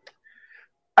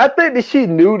 I think that she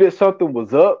knew that something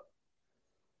was up.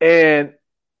 And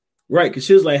right, because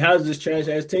she was like, how's this trash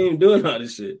ass team doing all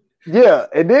this shit? Yeah.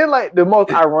 And then like the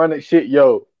most ironic shit,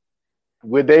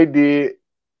 what they did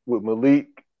with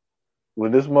Malik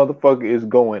when this motherfucker is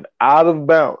going out of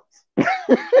bounds.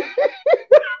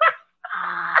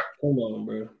 Come on,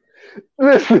 bro.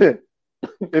 Listen.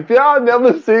 If y'all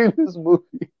never seen this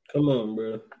movie, come on,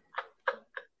 bro.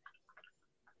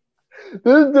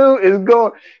 This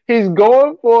dude he's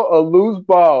going for a loose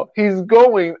ball. He's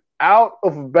going out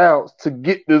of bounds to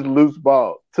get this loose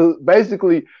ball. To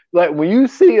basically, like when you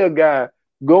see a guy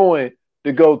going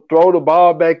to go throw the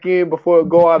ball back in before it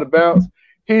go out of bounds,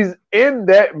 he's in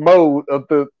that mode of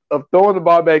throwing the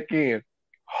ball back in.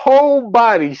 Whole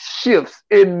body shifts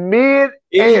in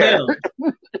mid-air.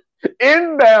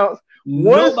 Inbounds.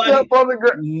 Nobody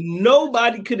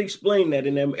could explain that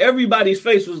in them. Everybody's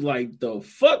face was like, "The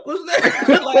fuck was that?"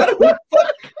 Like, what the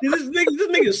fuck? This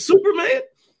nigga Superman?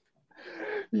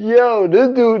 Yo, this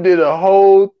dude did a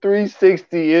whole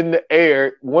 360 in the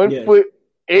air, one foot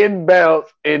inbounds,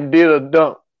 and did a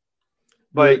dunk.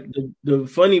 Like the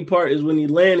funny part is when he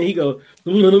landed, he go.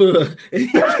 That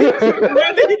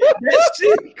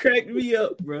shit cracked me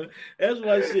up, bro. That's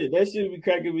my shit. That shit be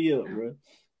cracking me up, bro.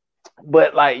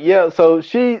 But so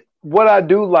what I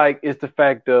do like is the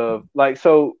fact of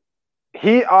so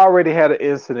he already had an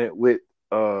incident with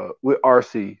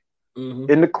RC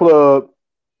in the club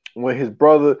when his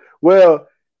brother,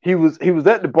 he was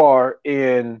at the bar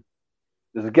and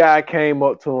this guy came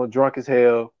up to him drunk as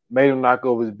hell, made him knock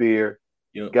over his beer,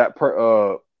 got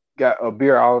a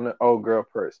beer out on the old girl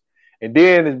purse, and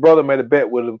then his brother made a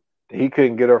bet with him that he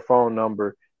couldn't get her phone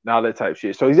number. And all that type of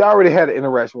shit. So he's already had an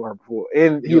interaction with her before,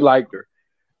 and he liked her.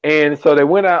 And so they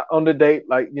went out on the date,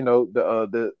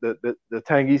 the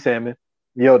tangy salmon.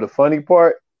 The funny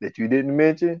part that you didn't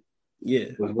mention,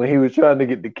 was when he was trying to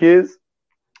get the kiss,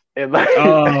 and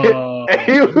and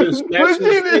he was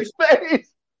pushing his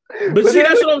face. But see,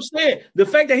 that's what I'm saying. The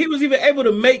fact that he was even able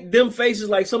to make them faces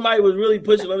like somebody was really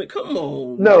pushing on it. Come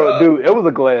on, no, dude, it was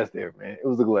a glass there, man. It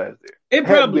was a glass there. It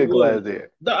probably was.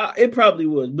 It probably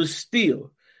was, but still.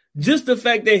 Just the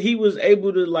fact that he was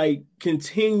able to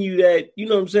continue that, you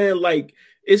know what I'm saying? Like,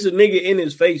 it's a nigga in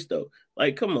his face though.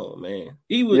 Like, come on, man.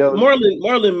 He was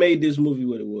Marlon made this movie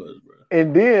what it was, bro.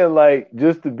 And then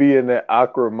just to be in that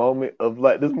awkward moment of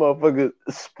this motherfucker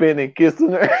spinning,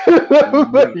 kissing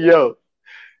her. Yo,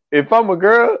 if I'm a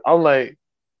girl, I'm like,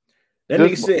 that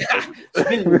nigga said,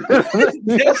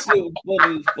 that shit was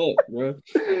funny as fuck, bro.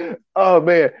 Oh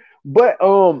man, but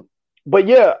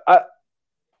yeah,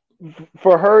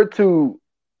 for her to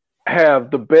have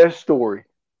the best story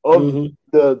of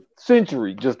the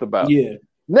century, just about. Yeah.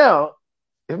 Now,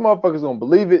 if motherfuckers gonna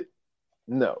believe it,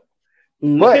 no.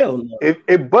 Hell no.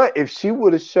 If she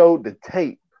would have showed the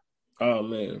tape, oh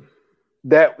man,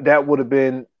 that would have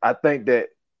been. I think that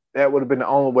would have been the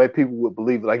only way people would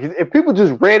believe it. Like if people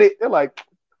just read it, they're like,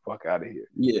 "Fuck out of here."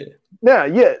 Yeah. Now,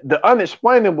 the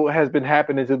unexplainable has been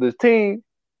happening to this team,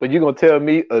 but you're gonna tell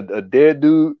me a dead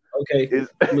dude. Okay,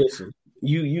 listen,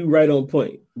 you right on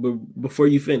point. But before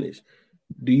you finish,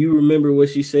 Do you remember what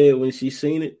she said when she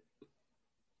seen it?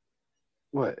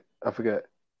 What? I forgot.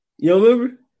 You don't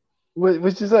remember?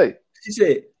 What'd you say? She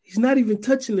said, he's not even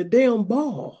touching the damn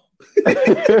ball. I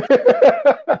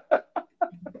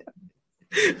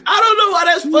don't know why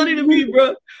that's funny to me,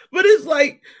 bro. But it's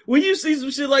like, when you see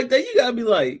some shit like that, you gotta be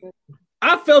like,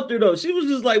 I felt her though. She was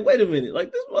just like, wait a minute.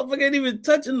 Like, this motherfucker ain't even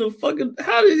touching the fucking,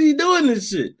 how is he doing this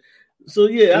shit? So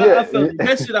yeah, I felt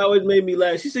that shit always made me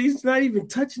laugh. She said, he's not even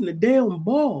touching the damn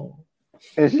ball.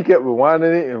 And she kept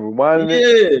rewinding it.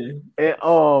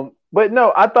 And but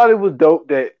no, I thought it was dope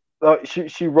that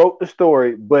she wrote the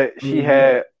story, but she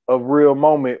had a real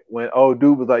moment when old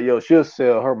dude was like, yo, she'll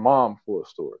sell her mom for a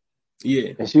story.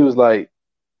 Yeah. And she was like,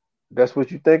 that's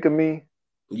what you think of me?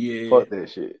 Yeah. Fuck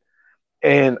that shit.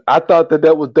 And I thought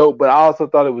that was dope, but I also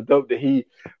thought it was dope that he,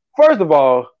 first of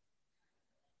all,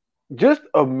 just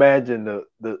imagine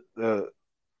the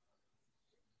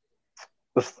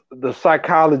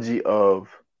psychology of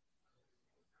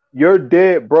your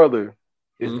dead brother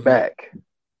is back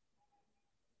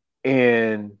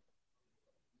and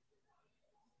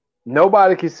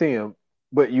nobody can see him,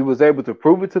 but you was able to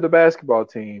prove it to the basketball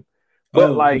team.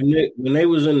 But when they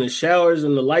was in the showers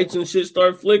and the lights and shit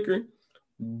start flickering,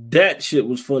 that shit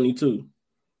was funny too.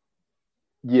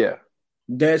 Yeah,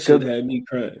 that shit had me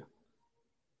crying.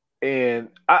 And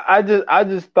I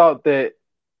just thought that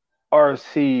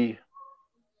RC,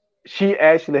 she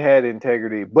actually had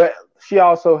integrity, but she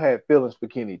also had feelings for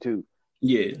Kenny too.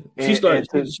 Yeah, she started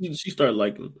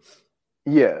liking him.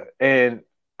 Yeah, and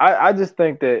I just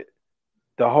think that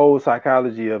the whole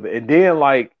psychology of it, and then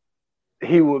like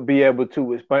he would be able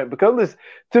to explain, because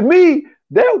to me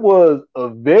that was a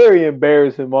very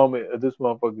embarrassing moment of this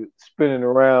motherfucker spinning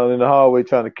around in the hallway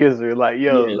trying to kiss her. Like,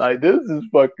 yo, like this is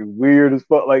fucking weird as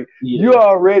fuck. Like you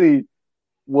already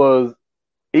was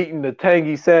eating the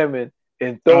tangy salmon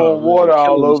and throwing water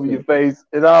all over your face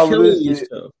and all of this shit.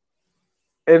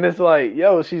 And it's like,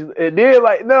 yo, and then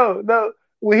like, no,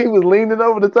 when he was leaning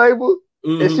over the table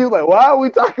and she was like, why are we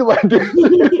talking like this?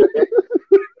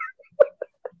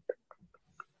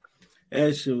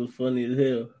 That shit was funny as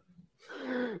hell.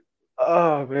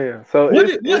 Oh man! So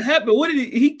what happened? What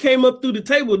did he came up through the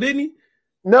table? Didn't he?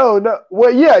 No.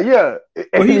 Well, yeah.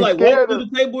 Or he like walked through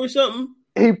the table or something.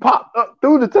 He popped up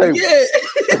through the table. Yeah.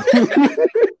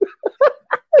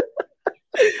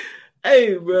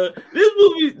 Hey, bro, this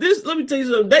movie. Let me tell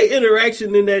you something. That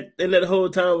interaction in that whole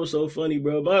time was so funny,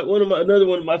 bro. Another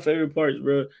one of my favorite parts,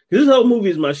 bro. This whole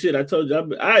movie is my shit. I told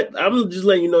you. I'm just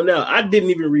letting you know now. I didn't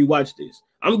even rewatch this.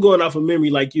 I'm going off of memory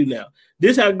like you now.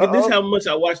 This how much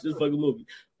I watched this fucking movie.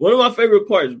 One of my favorite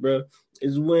parts, bro,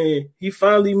 is when he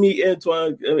finally meet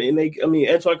Antoine.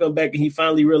 Antoine come back and he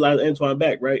finally realized Antoine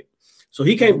back, right? So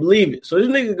he can't believe it. So this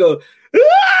nigga go.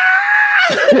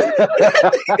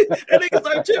 And niggas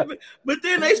start tripping, but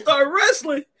then they start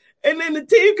wrestling, and then the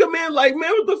team come in like,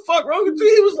 man, what the fuck wrong with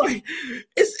you? He was like,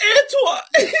 it's Antoine.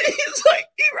 He's like,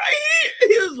 he right here.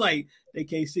 He was like, they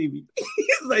can't see me.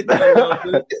 He's like,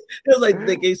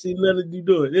 they can't see none of you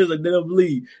doing. It was like, they don't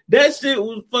believe. That shit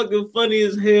was fucking funny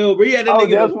as hell. But he had that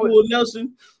nigga Full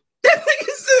Nelson. That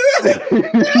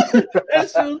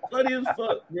shit was funny as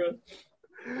fuck, bro.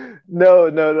 No.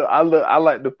 I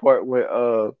like the part where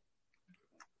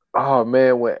oh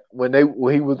man, when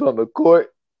he was on the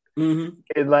court,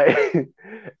 and like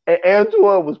and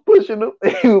Antoine was pushing him,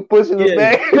 he was pushing him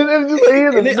back, and it was just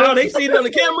like, they see it on the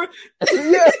camera.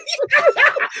 Yeah,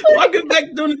 walking back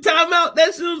during the timeout.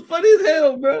 That shit was funny as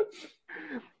hell, bro.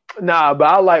 Nah, but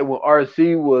I like when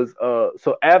RC was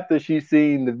so after she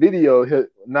seen the video,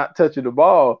 not touching the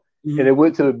ball. And it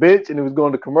went to the bench and it was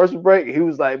going to commercial break. He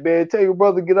was like, man, tell your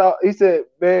brother to get out. He said,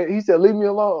 leave me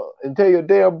alone and tell your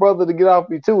damn brother to get off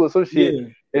me too or some shit. Yeah.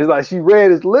 It's like she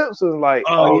read his lips and was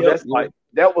like,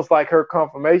 that was like her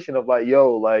confirmation of like,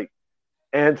 yo, like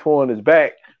Antoine is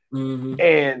back.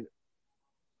 And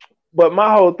but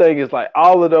my whole thing is like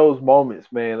all of those moments,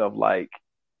 man, of like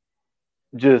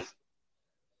just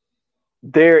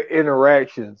their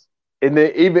interactions. And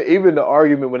then even the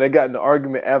argument, when they got in the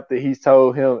argument after he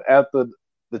told him, after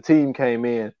the team came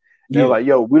in, they're like,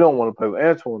 yo, we don't want to play with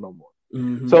Antoine no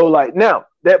more. So like now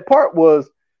that part was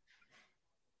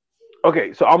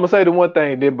okay. So I'm gonna say the one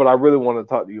thing then, but I really want to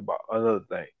talk to you about another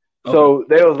thing. Okay. So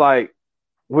they was like,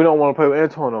 we don't want to play with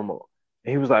Antoine no more.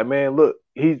 And he was like, man, look,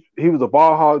 he was a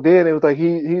ball hog then. It was like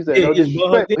he's no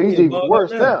disrespect, he's even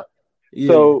worse now. Yeah.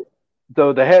 So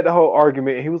they had the whole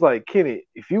argument, and he was like, Kenny,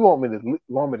 if you want me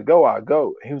to go, I'll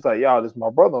go. And he was like, y'all, this is my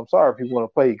brother. I'm sorry. If you want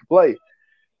to play, you can play.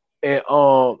 And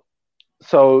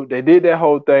so they did that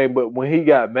whole thing, but when he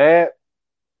got mad,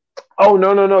 oh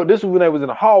no. This was when they was in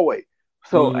the hallway.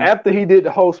 So after he did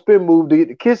the whole spin move to get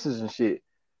the kisses and shit,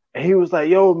 and he was like,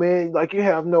 "Yo, man, like you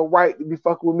have no right to be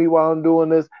fucking with me while I'm doing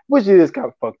this," which is kind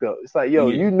of fucked up. It's like, yo,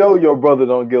 you know your brother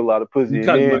don't get a lot of pussy, You and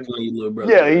cock then blocking on your little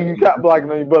brother. yeah, he got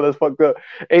blocking on your brother. That's fucked up.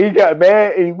 And he got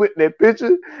mad and he went in that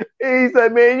picture. And he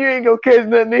said, "Man, you ain't gonna catch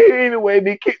nothing here anyway." And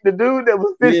he kicked the dude that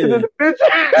was fishing in the picture.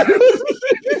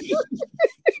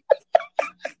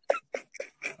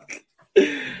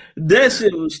 That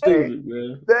shit was stupid,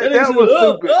 bro. That was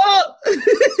stupid.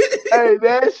 Hey,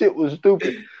 that shit was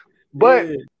stupid. But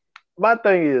my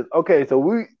thing is, okay,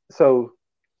 so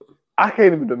I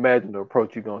can't even imagine the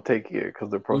approach you're gonna take here because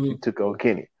the approach you took on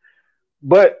Kenny.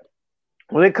 But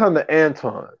when it comes to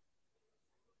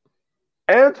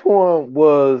Antoine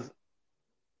was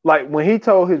like when he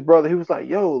told his brother, he was like,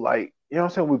 "Yo, like, you know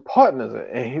what I'm saying, we partners,"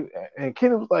 and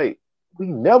Kenny was like, "We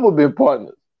never been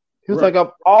partners." He was like,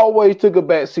 "I've always took a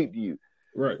back seat to you,"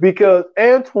 because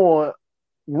Antoine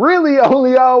really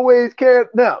only always cared.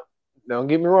 Now, don't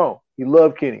get me wrong, he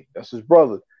loved Kenny. That's his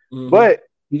brother, but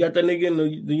you got that nigga in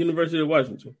the University of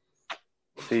Washington.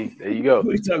 See, there you go. What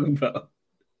are you talking about?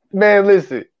 Man,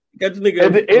 listen. You got the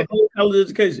nigga in college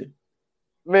education.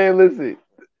 Man, listen.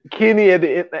 Kenny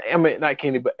not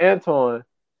Kenny, but Antoine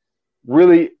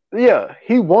really, yeah,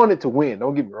 he wanted to win.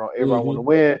 Don't get me wrong. Everybody want to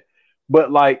win. But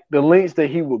like the lengths that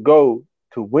he would go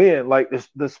to win, like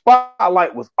the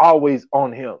spotlight was always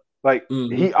on him. Like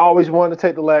he always wanted to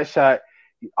take the last shot.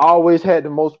 He always had the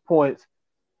most points.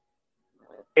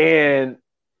 And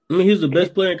I mean, he's the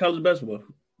best player in college basketball.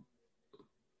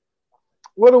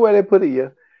 What the way they put it, yeah.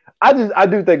 I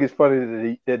do think it's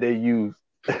funny that they use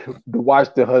the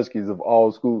Washington Huskies of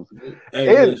all schools.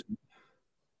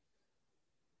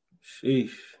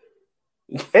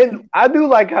 And I do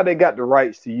like how they got the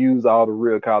rights to use all the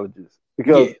real colleges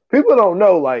because people don't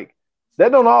know, like,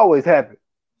 that don't always happen.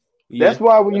 Yeah. That's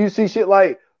why when you see shit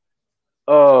like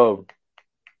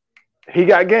he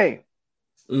got game.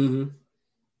 You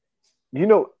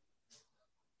know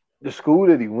the school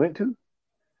that he went to?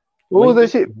 What was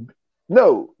that shit?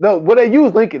 No. Well, they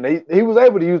used Lincoln. He was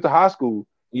able to use the high school,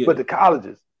 but the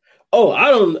colleges. Oh,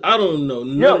 I don't know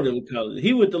none of them colleges.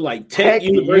 He went to like Tech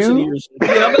University or something.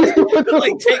 Yeah, he went to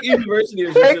like Tech University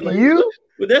or something. Like,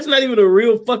 but that's not even a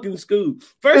real fucking school.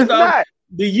 First off,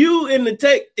 the U in the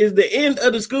Tech is the end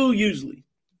of the school usually.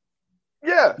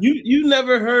 Yeah. You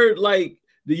never heard like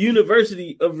the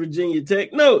University of Virginia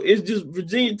Tech. No, it's just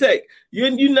Virginia Tech.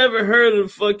 You never heard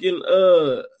of fucking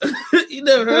you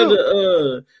never heard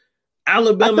of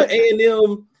Alabama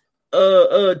A&M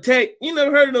Tech. You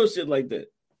never heard of no shit like that.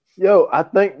 Yo, I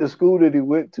think the school that he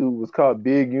went to was called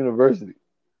Big University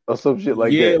or some shit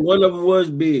like that. Yeah, one of them was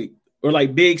Big or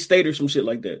like Big State or some shit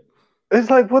like that. It's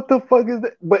like, what the fuck is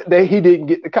that? But he didn't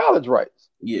get the college rights.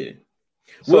 Yeah.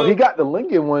 So he got the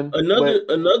Lincoln one.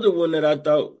 Another one that I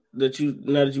thought that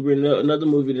now that you bring it up, another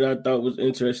movie that I thought was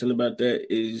interesting about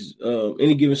that is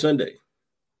Any Given Sunday.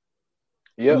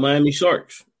 Yeah. Miami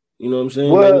Sharks. You know what I'm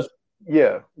saying? Well,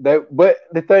 yeah. But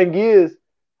the thing is,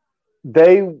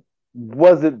 they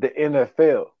wasn't the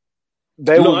NFL.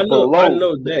 I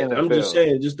know that. I'm just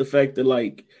saying, just the fact that,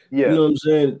 like, you know what I'm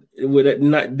saying, with it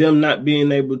not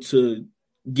being able to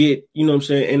get, you know what I'm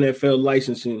saying, NFL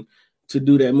licensing to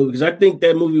do that movie, because I think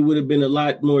that movie would have been a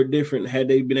lot more different had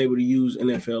they been able to use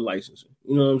NFL licensing.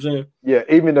 You know what I'm saying? Yeah,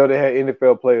 even though they had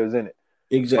NFL players in it.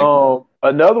 Exactly.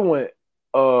 Another one,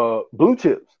 Blue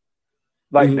Chips,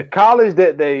 like the college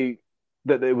that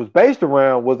it was based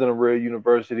around wasn't a real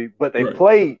university, but they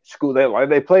played school.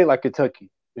 They played like Kentucky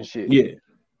and shit. Yeah.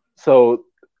 So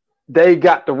they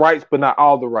got the rights, but not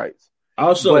all the rights.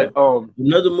 Also,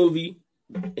 another movie,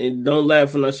 and don't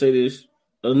laugh when I say this,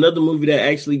 another movie that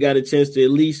actually got a chance to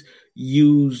at least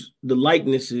use the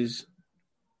likenesses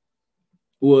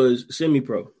was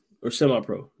Semi-Pro or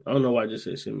Semi-Pro. I don't know why I just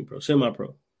said Semi-Pro.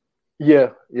 Semi-Pro. Yeah,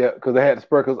 because they had the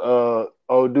Spurs.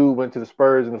 Old dude went to the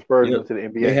Spurs, and the Spurs went to the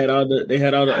NBA. They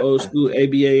had all the old school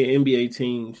ABA and NBA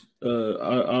teams.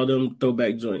 All them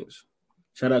throwback joints.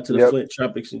 Shout out to the Flint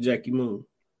Tropics and Jackie Moon.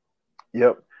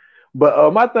 Yep.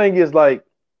 But my thing is, like,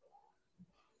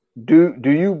 do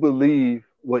you believe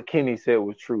what Kenny said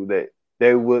was true, that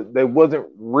they wasn't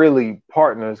really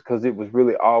partners because it was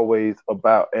really always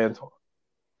about Antoine?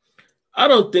 I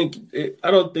don't think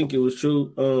it was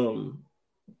true.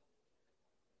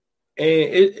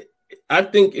 I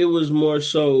think it was more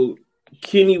so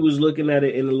Kenny was looking at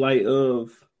it in the light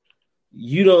of,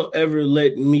 you don't ever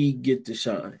let me get to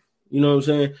shine. You know what I'm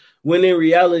saying? When in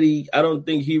reality, I don't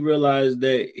think he realized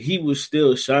that he was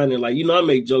still shining. Like, you know, I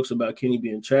make jokes about Kenny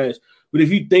being trash, but if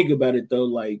you think about it though,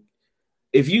 like,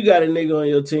 if you got a nigga on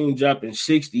your team dropping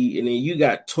 60 and then you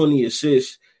got 20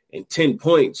 assists and 10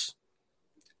 points,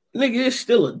 nigga, it's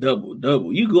still a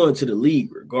double-double. You go into the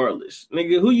league regardless.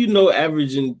 Nigga, who you know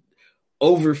averaging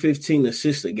over 15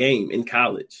 assists a game in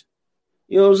college?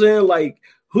 You know what I'm saying? Like,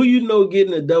 who you know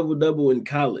getting a double-double in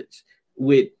college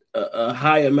with a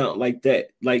high amount like that?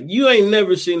 Like, you ain't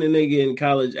never seen a nigga in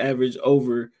college average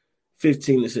over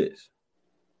 15 assists.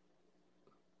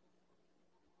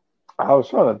 I was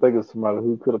trying to think of somebody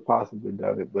who could have possibly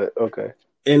done it, but okay.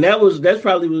 And that was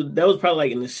probably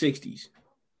like in the 60s.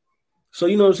 So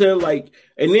you know what I'm saying? Like,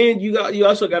 and then you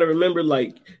also got to remember,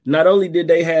 like, not only did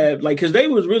they have, like, because they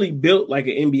was really built like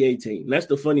an NBA team. That's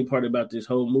the funny part about this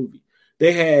whole movie.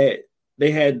 They had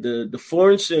the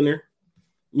foreign center,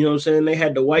 you know what I'm saying? They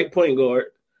had the white point guard.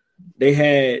 They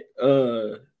had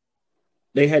the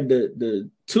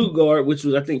two guard, which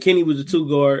was, I think Kenny was the two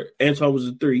guard, Antoine was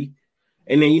the three.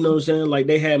 And then, you know what I'm saying? Like,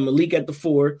 they had Malik at the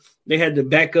four. They had the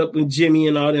backup and Jimmy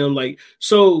and all them. Like,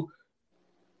 so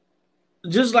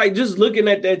just looking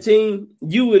at that team,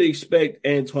 you would expect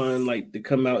Antoine, like, to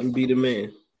come out and be the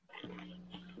man.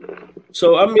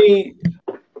 So, I mean,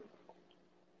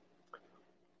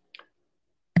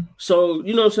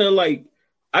 you know what I'm saying? Like,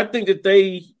 I think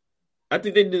they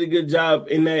did a good job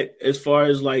in that as far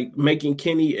as, like, making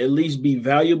Kenny at least be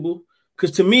valuable.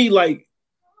 Because to me, like,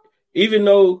 even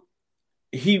though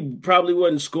he probably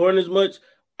wasn't scoring as much,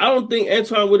 I don't think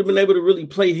Antoine would have been able to really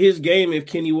play his game if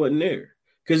Kenny wasn't there.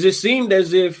 Because it seemed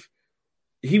as if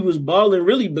he was balling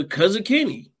really because of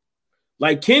Kenny.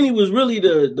 Like, Kenny was really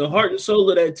the heart and soul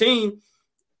of that team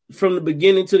from the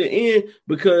beginning to the end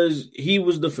because he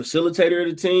was the facilitator of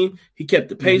the team. He kept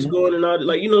the pace going and all that.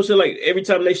 Like, you know what I'm saying? Like, every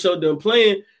time they showed them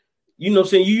playing, you know what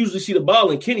I'm saying, you usually see the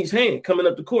ball in Kenny's hand coming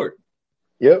up the court.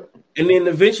 Yep. And then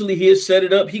eventually he had set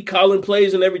it up. He calling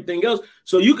plays and everything else.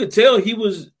 So you could tell he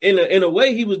was, in a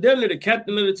way, he was down there the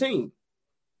captain of the team.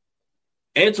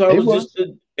 Antoine was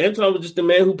just the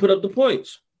man who put up the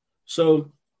points.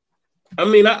 So, I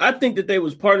mean, I think that they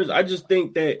was partners. I just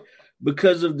think that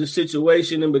because of the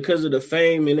situation and because of the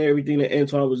fame and everything that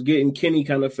Antoine was getting, Kenny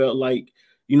kind of felt like,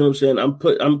 you know what I'm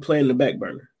saying, I'm playing the back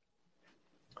burner.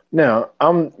 Now, I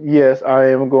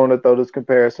am going to throw this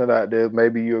comparison out there.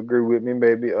 Maybe you agree with me.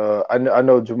 Maybe I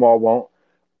know Jamal won't.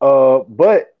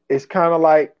 But it's kind of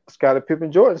like Scottie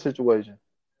Pippen Jordan situation.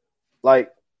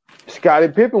 Like, Scottie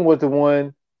Pippen was the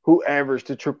one who averaged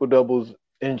the triple doubles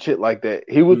and shit like that.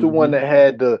 He was the one that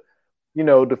had the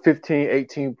 15,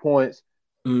 18 points,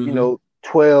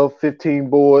 12, 15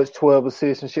 boards, 12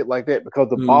 assists and shit like that because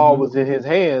the ball was in his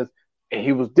hands. And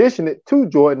he was dishing it to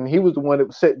Jordan. He was the one that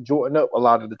was setting Jordan up a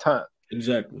lot of the time.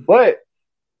 Exactly. But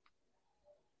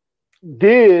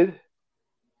did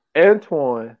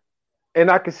Antoine, and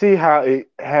I can see how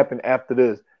it happened after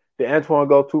this, did Antoine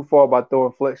go too far by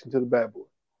throwing Flex into the backboard?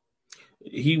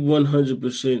 He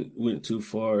 100% went too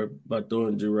far by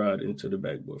throwing Gerard into the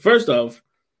backboard. First off,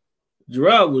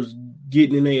 Gerard was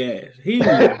getting in their ass. He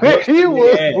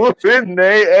was whooping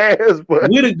their ass, but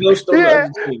with a ghost on the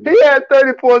other team. He had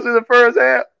 30 points in the first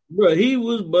half. Bro, he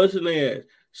was busting their ass.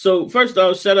 So first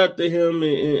off, shout out to him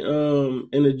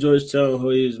and the Georgetown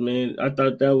Hoyas, man. I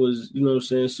thought that was, you know what I'm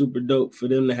saying, super dope for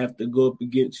them to have to go up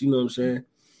against, you know what I'm saying,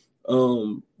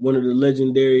 one of the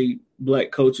legendary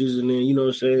black coaches. And then, you know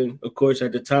what I'm saying, of course,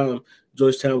 at the time,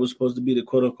 Georgetown was supposed to be the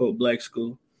quote-unquote black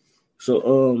school.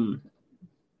 So,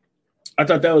 I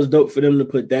thought that was dope for them to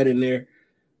put that in there.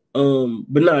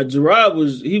 But nah, Gerard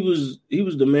was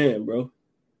the man, bro.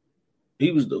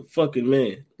 He was the fucking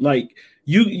man. Like,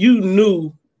 you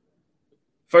knew,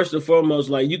 first and foremost,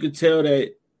 like, you could tell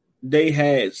that they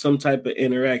had some type of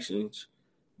interactions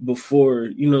before,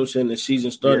 you know what I'm saying, the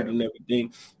season started and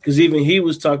everything. Because even he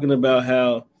was talking about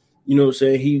how, you know what I'm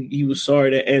saying, he was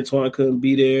sorry that Antoine couldn't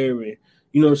be there and,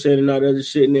 you know what I'm saying, and all that other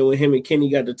shit. And then when him and Kenny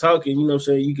got to talking, you know what I'm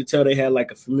saying, you could tell they had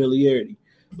like a familiarity.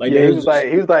 Like, he was like,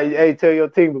 hey, tell your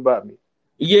team about me.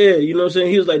 Yeah, you know what I'm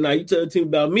saying? He was like, nah, you tell the team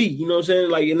about me. You know what I'm saying?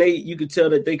 Like, and you could tell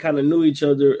that they kind of knew each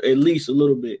other at least a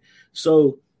little bit.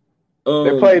 So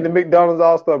they played the McDonald's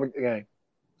All-Star game.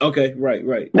 Okay,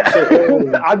 right.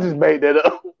 So, I just made that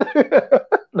up.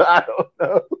 I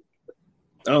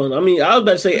don't know. I mean, I was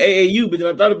about to say AAU, but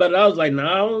then I thought about it. I was like,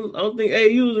 nah, I don't think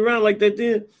AAU was around like that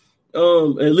then.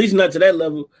 At least not to that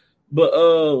level. But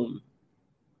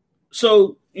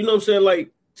so, you know what I'm saying?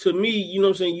 Like, to me, you know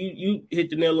what I'm saying, you hit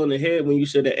the nail on the head when you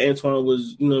said that Antoine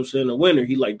was, you know what I'm saying, a winner.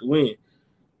 He liked to win.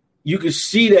 You could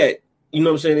see that, you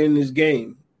know what I'm saying, in this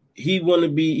game. He want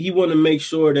to make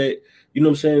sure that, you know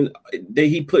what I'm saying, that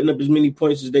he putting up as many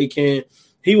points as they can.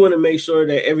 He want to make sure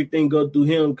that everything go through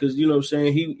him because, you know what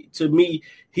I'm saying, to me,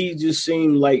 he just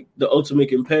seemed like the ultimate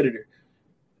competitor.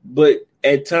 But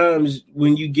at times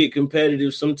when you get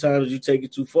competitive, sometimes you take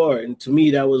it too far. And to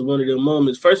me, that was one of the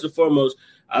moments. First and foremost,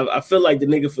 I feel like the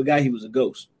nigga forgot he was a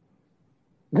ghost.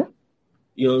 Yeah.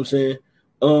 You know what I'm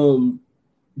saying?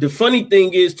 The funny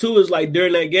thing is, too, is like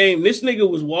during that game, this nigga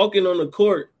was walking on the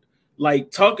court,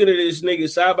 like talking to this nigga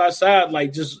side by side,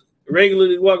 like just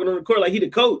regularly walking on the court, like he the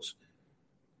coach.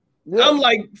 Yeah. I'm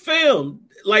like, fam,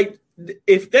 like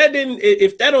if that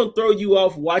don't throw you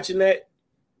off watching that,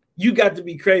 you got to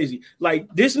be crazy. Like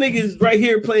this nigga is right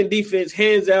here playing defense,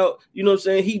 hands out, you know what I'm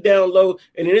saying? He down low,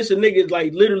 and then it's a nigga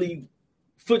like literally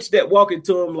footstep walking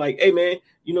to him like, hey man,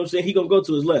 you know what I'm saying? He gonna go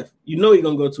to his left. You know he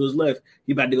gonna go to his left.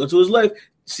 He about to go to his left.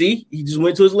 See, he just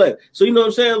went to his left. So you know what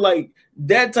I'm saying? Like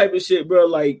that type of shit, bro.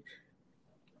 Like,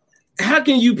 how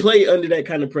can you play under that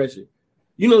kind of pressure?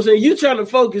 You know what I'm saying? You trying to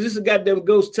focus. This is a goddamn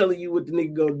ghost telling you what the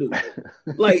nigga gonna do.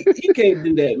 Like, he can't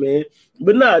do that, man.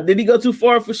 But nah, did he go too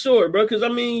far? For sure, bro. Because, I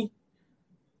mean,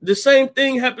 the same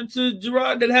thing happened to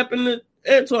Gerard that happened to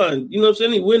Antoine. You know what I'm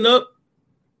saying? He went up,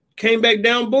 came back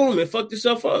down, boom, and fucked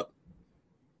himself up.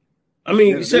 I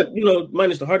mean, except, you know,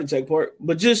 minus the heart attack part.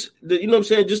 But just, you know what I'm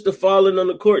saying? Just the falling on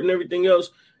the court and everything else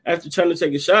after trying to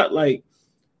take a shot. Like,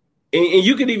 and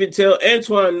you could even tell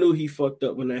Antoine knew he fucked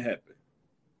up when that happened.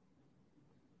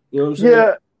 You know what I'm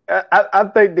saying? Yeah, I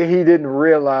think that he didn't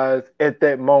realize at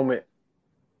that moment,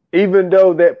 even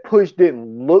though that push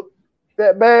didn't look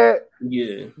that bad.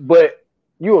 Yeah. But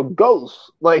you're a ghost.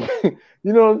 Like, you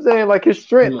know what I'm saying? Like his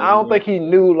strength, I don't think he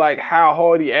knew like how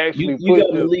hard he actually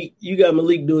you got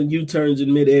Malik doing U-turns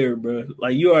in midair, bro.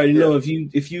 Like you already know if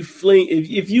you fling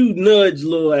if you nudge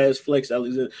little ass Flex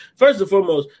Alexander. First and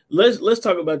foremost, let's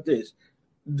talk about this.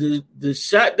 The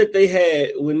shot that they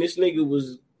had when this nigga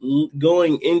was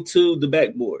going into the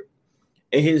backboard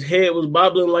and his head was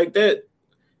bobbling like that,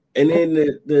 and then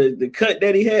the cut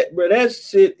that he had, bro, that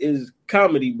shit is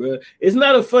comedy, bro. It's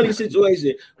not a funny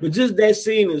situation, but just that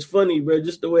scene is funny, bro.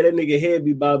 Just the way that nigga head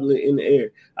be bobbling in the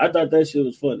air. I thought that shit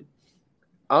was funny.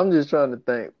 I'm just trying to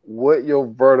think what your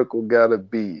vertical gotta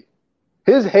be.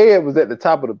 His head was at the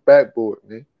top of the backboard,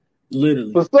 man.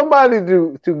 Literally. For somebody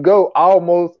to go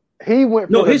almost, he went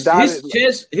from his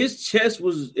chest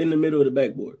was in the middle of the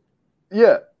backboard.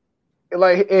 Yeah.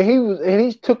 Like and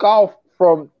he took off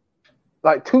from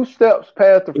like 2 steps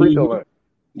past the free throw line.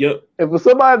 Yep. And for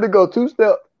somebody to go 2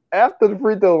 steps after the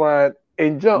free throw line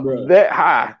and jump that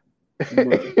high,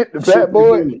 hit the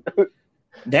backboard.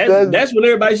 That's when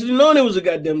everybody should have known it was a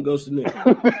goddamn ghost in there.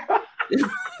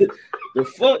 The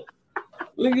fuck?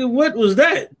 Nigga, what was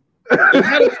that? And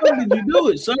how the fuck did you do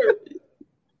it, sir?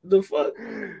 The fuck?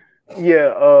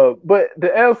 Yeah, but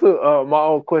to answer my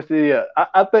own question,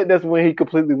 I think that's when he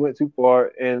completely went too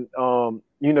far. And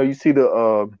you know, you see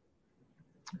the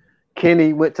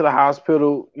Kenny went to the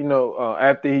hospital, you know,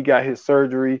 after he got his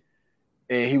surgery,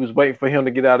 and he was waiting for him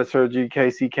to get out of surgery in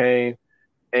case he came,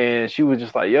 and she was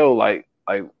just like, "Yo, like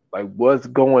what's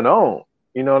going on?"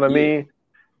 You know what I mean?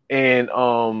 And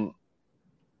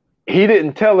he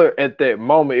didn't tell her at that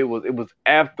moment. It was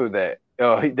after that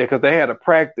because they had a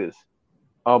practice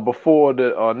before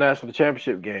the national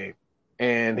championship game,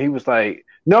 and he was like,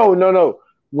 "No."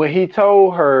 When he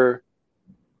told her,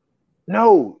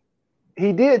 no.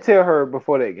 He did tell her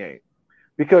before that game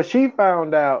because she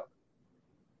found out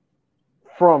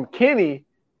from Kenny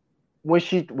when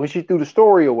she threw the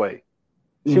story away.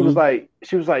 She was like,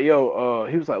 yo,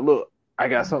 he was like, look, I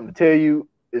got something to tell you.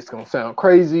 It's gonna sound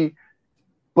crazy,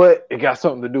 but it got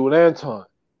something to do with Antoine.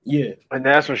 Yeah. And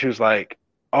that's when she was like,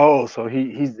 oh, so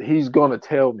he's gonna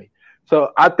tell me.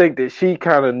 So I think that she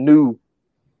kind of knew,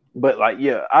 but like,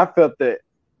 yeah, I felt that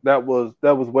was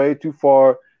way too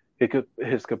far.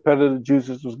 His competitive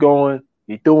juices was going.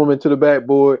 He threw him into the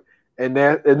backboard, and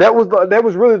that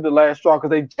was really the last straw because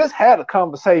they just had a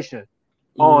conversation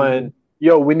on,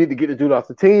 yo, we need to get the dude off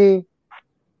the team,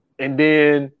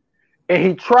 and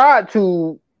he tried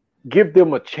to give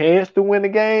them a chance to win the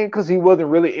game because he wasn't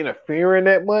really interfering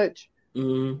that much.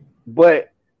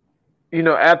 But you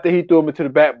know, after he threw him into the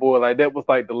backboard, like that was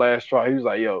like the last straw. He was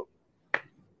like, yo,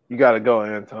 you gotta go,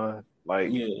 Anton.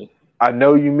 Like, I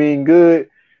know you mean good.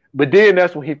 But then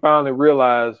that's when he finally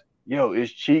realized, yo, it's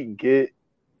cheating, kid.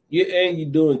 Yeah, and you're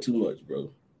doing too much,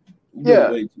 bro. You're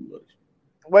doing way too much.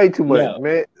 Way too much,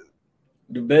 man.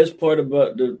 The best part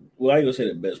about I ain't gonna say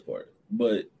the best part,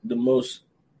 but the most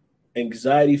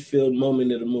anxiety-filled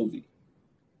moment of the movie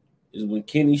is when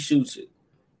Kenny shoots it.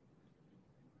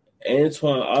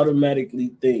 Antoine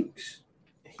automatically thinks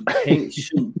he can't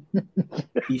shoot.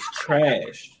 He's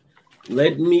trash.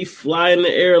 Let me fly in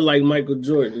the air like Michael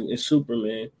Jordan and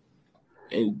Superman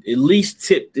and at least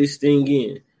tip this thing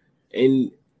in.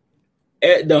 And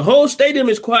the whole stadium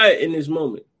is quiet in this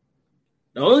moment.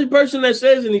 The only person that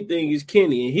says anything is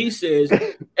Kenny, and he says,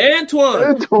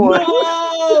 Antoine.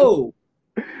 No!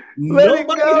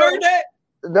 Nobody heard that?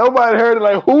 Nobody heard it.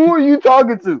 Like, who are you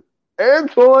talking to?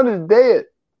 Antoine is dead.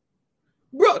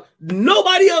 Bro,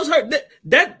 nobody else heard that.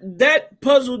 That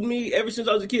puzzled me ever since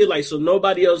I was a kid. Like, so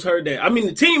nobody else heard that. I mean,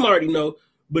 the team already know,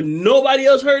 but nobody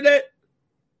else heard that.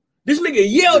 This nigga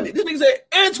yelled it. This nigga said,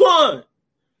 Antoine,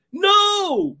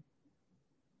 no.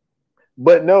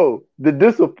 But no, the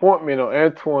disappointment on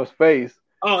Antoine's face.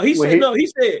 Oh, he said no. He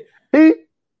said he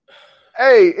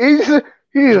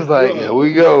was like, here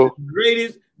we go.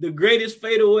 The greatest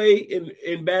fadeaway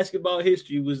in basketball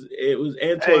history was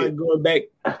Antoine going back.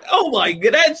 Oh my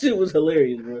god, that shit was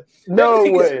hilarious, bro. No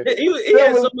way. He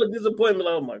had so much disappointment.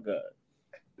 Oh my god.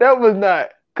 That was not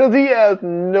because he has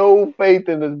no faith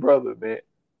in his brother, man.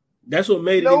 That's what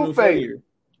made it even funnier.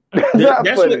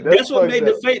 That's what made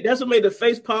the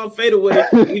face palm fadeaway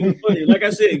even funnier. Like I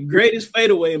said, greatest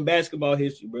fadeaway in basketball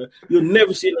history, bro. You'll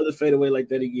never see another fadeaway like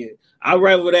that again. I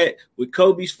rival that with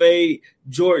Kobe's fade,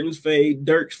 Jordan's fade,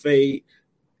 Dirk's fade,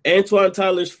 Antoine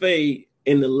Tyler's fade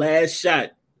in the last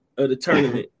shot of the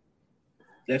tournament.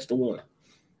 That's the one.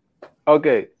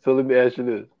 Okay, so let me ask you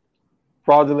this: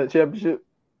 fraudulent championship.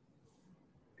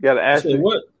 You got to ask me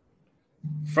what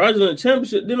fraudulent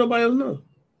championship. Did nobody else know?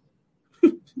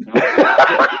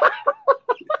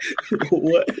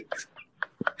 What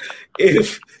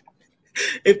if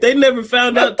they never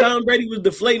found out Tom Brady was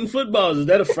deflating footballs? Is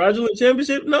that a fraudulent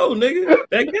championship? No, nigga,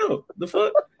 that count. The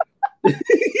fuck?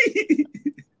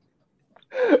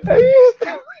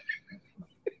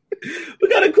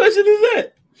 What kind of question is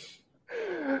that?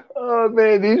 Oh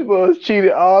man, these boys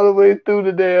cheated all the way through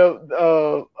the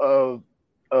damn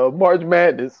March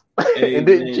Madness and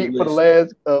didn't cheat for the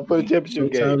last for the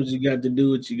championship game. Sometimes you got to do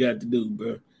what you got to do,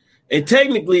 bro. And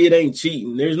technically, it ain't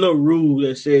cheating. There's no rule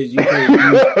that says you can't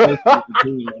use the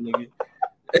team, my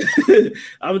nigga.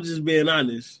 I'm just being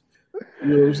honest. You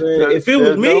know what I'm saying? If it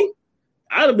was me,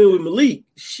 I'd have been with Malik.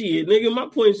 Shit, nigga, my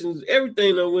points and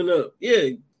everything that went up. Yeah,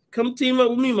 come team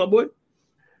up with me, my boy.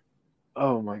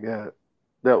 Oh my god,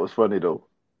 that was funny though.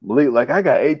 Malik, like, I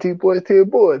got 18 points, 10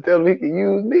 boards. Tell him he can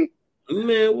use me.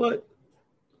 Man, what?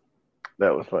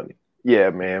 That was funny. Yeah,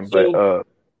 man. But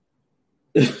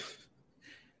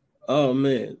oh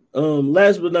man.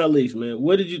 Last but not least, man,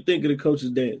 what did you think of the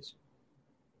coach's dance?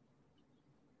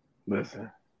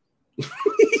 Listen.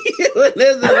 What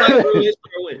did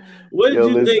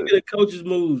you think of the coach's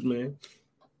moves, man?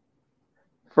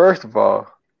 First of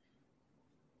all,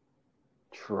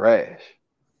 trash.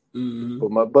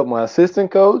 Mm-hmm. But my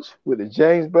assistant coach with the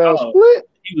James Brown split,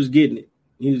 he was getting it.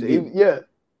 He was getting it.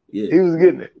 He was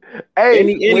getting it. Hey, and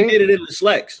he did it in the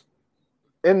slacks.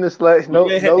 In the slacks, no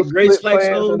great slacks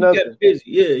on. He got busy.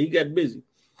 Yeah, he got busy.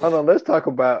 Hold on, let's talk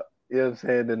about, you know what I'm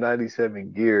saying, the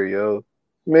 97 gear, yo.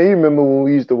 Man, you remember when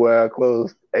we used to wear our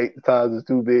clothes 8 times as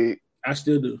too big? I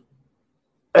still do.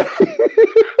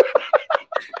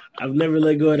 I've never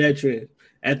let go of that trend.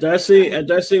 After I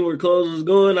seen where clothes was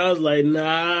going, I was like,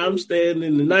 nah, I'm staying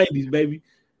in the 90s, baby.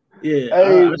 Yeah,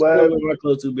 I still wear my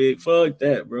clothes too big. Fuck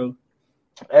that, bro.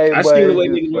 Hey, I see the way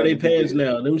niggas wear their pants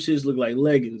now. Them shits look like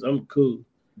leggings. I'm cool.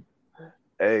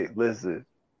 Hey, listen.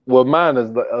 Well, mine is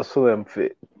a slim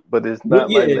fit, but it's not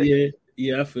like that.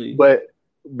 Yeah, I feel you.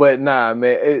 But nah,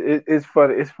 man, it's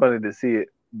funny. It's funny to see it.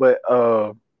 But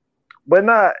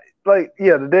not like,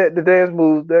 yeah, the dance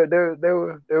moves they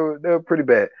were pretty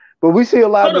bad. But we see a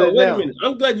lot of it now. Wait a minute.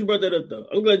 I'm glad you brought that up, though.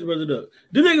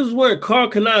 The niggas was wearing Karl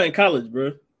Kani in college,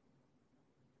 bro.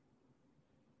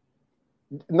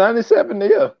 97,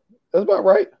 yeah, that's about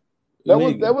right. That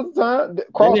was the time. They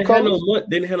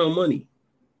didn't have no money.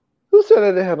 Who said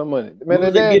they didn't have no money? Man,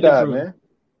 their dad died, man.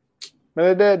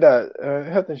 Man, their dad died.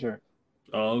 Health insurance.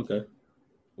 Oh, okay.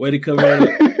 Way to cover that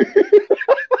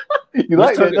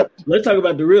up. Let's talk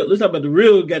about the real. Let's talk about the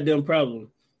real goddamn problem.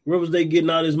 Where was they getting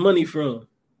all this money from?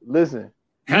 Listen,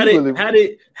 how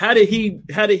did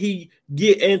he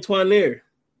get Antoine there?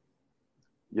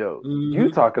 Yo,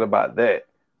 you talking about that?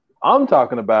 I'm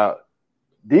talking about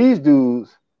these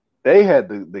dudes. They had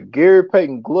the Gary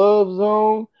Payton gloves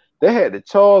on. They had the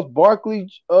Charles Barkley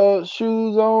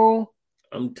shoes on.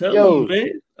 I'm telling you,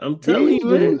 man.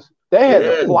 They had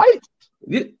the flights.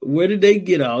 Where did they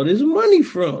get all this money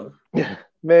from?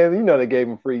 Man, you know they gave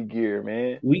him free gear,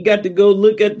 man. We got to go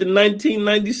look at the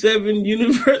 1997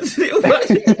 University of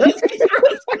Washington.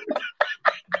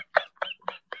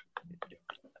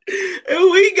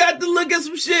 And we got to look at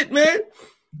some shit, man.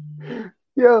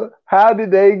 Yo, how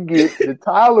did they get the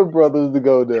Tyler brothers to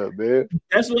go there, man?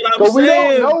 That's what I'm saying. We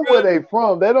don't know where they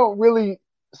from. They don't really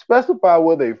specify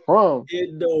where they from.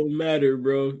 It don't matter,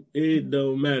 bro. It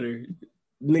don't matter.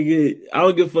 nigga, I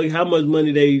don't give a fuck how much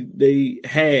money they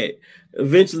had.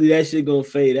 Eventually, that shit gonna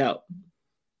fade out.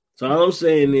 So all I'm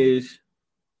saying is,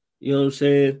 you know what I'm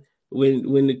saying?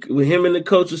 When him and the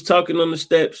coach was talking on the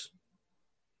steps,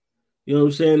 you know what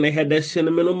I'm saying? They had that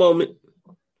sentimental moment.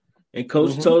 And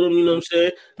coach told him, you know what I'm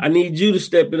saying? I need you to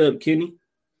step it up, Kenny.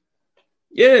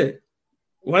 Yeah.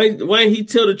 Why didn't he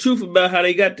tell the truth about how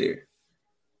they got there?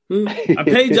 I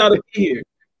paid y'all to be here.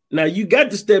 Now you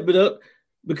got to step it up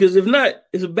because if not,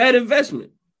 it's a bad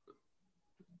investment.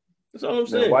 That's all I'm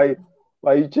saying. Man,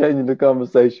 why you changing the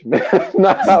conversation, man? That's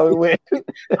not how it went.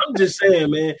 I'm just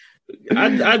saying, man.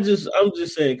 I'm just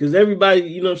saying because everybody,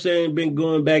 you know what I'm saying, been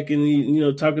going back and, you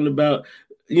know, talking about,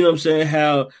 you know what I'm saying,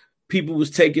 how people was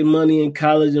taking money in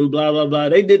college and blah, blah, blah.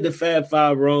 They did the Fab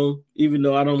Five wrong, even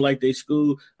though I don't like their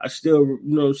school. I still, you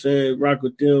know what I'm saying, rock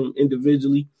with them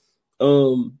individually.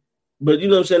 But, you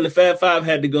know what I'm saying, the Fab Five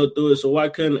had to go through it, so why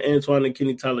couldn't Antoine and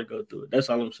Kenny Tyler go through it? That's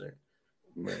all I'm saying.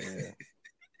 Man,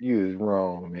 you is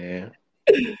wrong, man.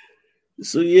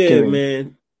 So, yeah,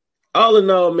 man. All in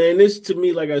all, man, this to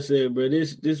me, like I said, bro,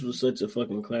 this was such a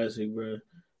fucking classic, bro.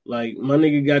 Like, my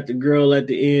nigga got the girl at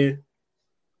the end.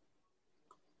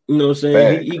 You know what I'm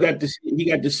saying? He got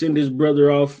to send his brother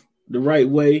off the right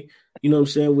way, you know what I'm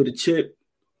saying, with a chip.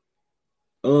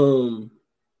 You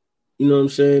know what I'm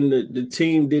saying? The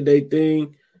team did their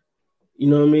thing, you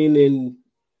know what I mean? And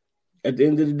at the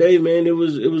end of the day, man, it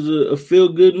was a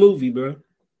feel-good movie, bro.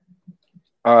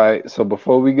 All right, so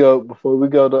before we go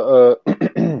to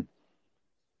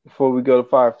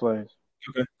Fire Flames.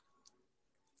 Okay.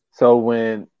 So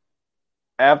when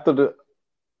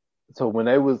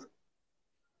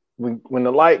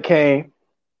the light came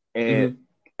and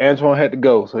Antoine had to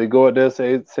go, so he go out there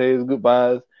say his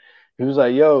goodbyes. He was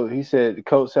like, "Yo," he said, "The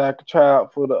coach said I could try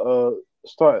out for the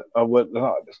for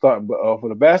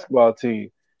the basketball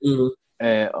team."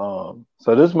 And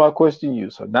so this is my question to you.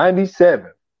 So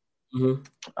 97.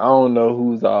 I don't know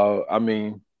who's all. I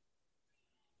mean,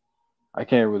 I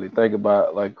can't really think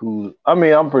about like who. I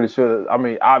mean, I'm pretty sure. I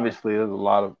mean, obviously, there's a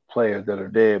lot of players that are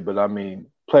dead, but I mean,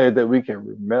 players that we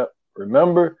can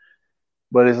remember.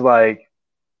 But it's like,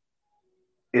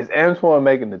 is Antoine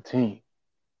making the team?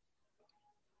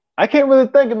 I can't really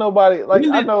think of nobody. Like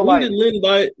I know, like Len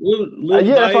Bias. Yeah,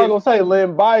 that's what I was gonna say.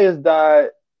 Len Bias died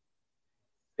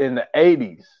in the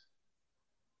 80s,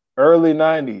 early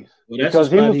 90s. Well, that's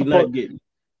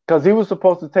because he was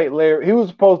supposed to take Larry. He was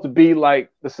supposed to be like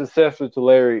the successor to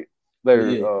Larry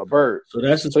Bird. So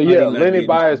that's Lenny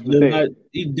Bias was there.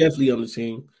 He definitely on the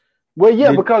team. Well,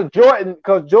 yeah, because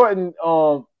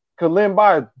Len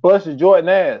Bias busted Jordan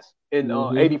ass in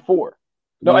 84.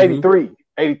 No, 83.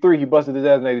 83, he busted his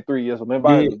ass in 83. Yes, so Len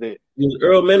Bias was dead. Was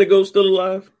Earl Manigault still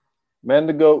alive? I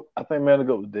think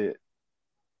Manigault was dead.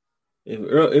 If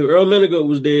Earl Manigault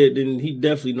was dead, then he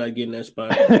definitely not getting that spot.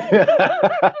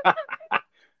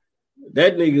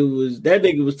 That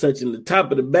nigga was touching the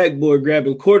top of the backboard,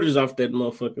 grabbing quarters off that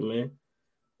motherfucker, man.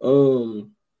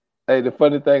 Hey, the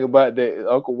funny thing about that,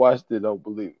 Uncle Washington don't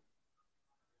believe it.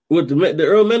 What the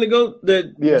Earl Manigault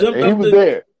that jumped off he was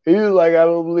there. He was like, I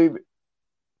don't believe it.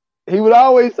 He would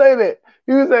always say that.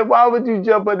 He would say, "Why would you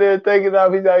jump up there and take it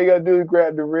off?" He's all you gotta do is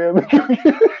grab the rim.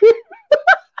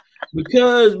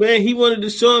 Because, man, he wanted to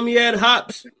show him he had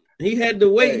hops. He had the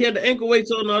weight. He had the ankle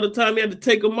weights on all the time. He had to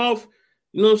take them off.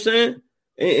 You know what I'm saying?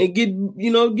 And get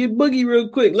boogie real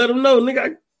quick. Let him know,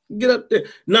 nigga, get up there.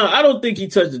 No, I don't think he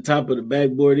touched the top of the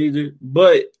backboard either.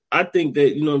 But I think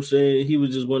that, you know what I'm saying, he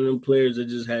was just one of them players that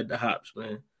just had the hops,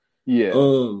 man. Yeah.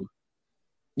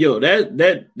 Yo,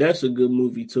 that's a good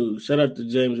movie too. Shout out to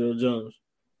James Earl Jones.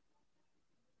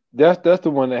 That's the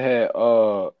one that had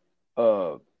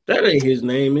that ain't his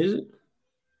name, is it?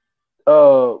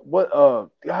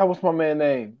 What's my man's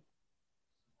name?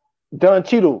 Don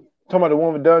Cheadle. Talking about the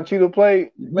one with Don Cheadle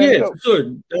played? Yeah, for sure.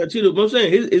 Don Cheadle. But I'm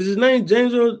saying, is his name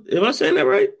James Earl? Am I saying that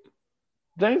right?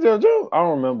 James Earl Jones? I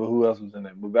don't remember who else was in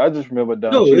that movie. I just remember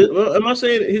Don Cheadle. Am I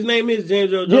saying his name is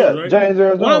James Earl Jones, right? James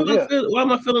Earl Jones, why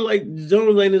am I feeling like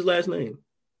Jones ain't his last name?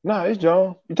 Nah, it's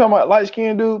Jones. You talking about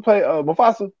light-skinned dude play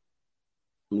Mufasa?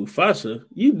 Mufasa?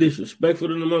 You disrespectful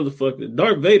to the motherfucker.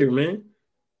 Darth Vader, man.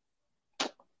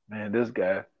 Man, this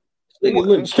guy. Nigga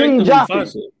went straight to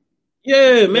Mufasa.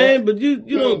 Yeah, man, but you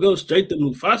don't go straight to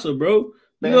Mufasa, bro.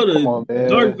 You go to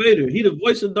Darth Vader. He the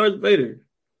voice of Darth Vader.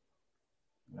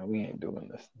 No, we ain't doing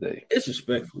this today.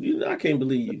 Disrespectful. I can't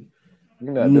believe you.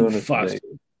 You're not doing this today.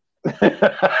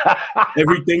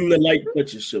 Everything the light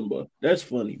touches, Simba. That's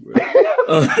funny, bro.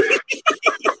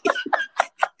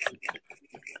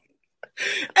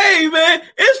 Hey, Hey man,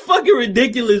 it's fucking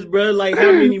ridiculous, bro. Like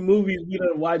how many movies we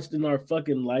done watched in our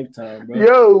fucking lifetime, bro.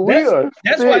 Yo,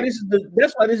 that's why this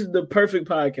is the perfect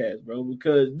podcast, bro.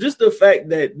 Because just the fact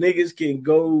that niggas can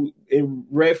go and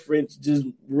reference just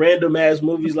random ass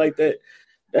movies like that,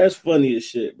 that's funny as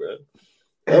shit, bro.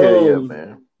 Yeah,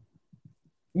 man.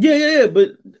 Yeah.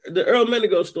 But the Earl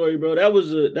Manigault story, bro, that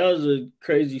was a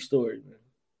crazy story, man.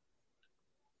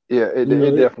 Yeah, it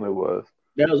definitely was.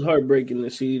 That was heartbreaking to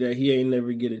see that he ain't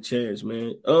never get a chance,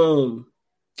 man.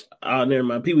 Never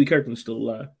mind. Pee Wee Kirkland's still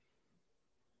alive.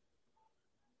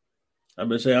 I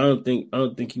better say I don't think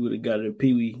he would have got it if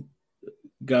Pee Wee,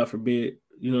 God forbid.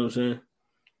 You know what I'm saying?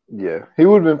 Yeah, he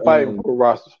would have been fighting for a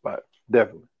roster spot,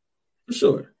 definitely. For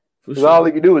sure. Because all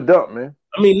he could do was dump, man.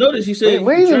 I mean, notice he said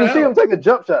we didn't even see him take a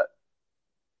jump shot.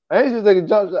 I ain't just take a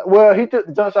jump shot. Well, he took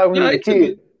the jump shot when he was a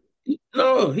kid. He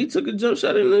took a jump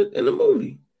shot in the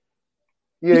movie.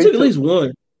 Yeah, he took at least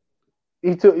one.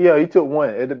 He took one.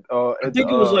 I think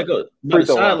it was like by the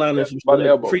sideline or some shit.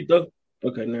 Like free throw.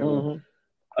 Okay, never mind.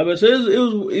 I mean, so it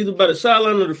was either by the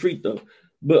sideline or the free throw.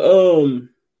 But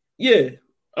yeah,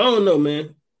 I don't know,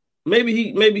 man. Maybe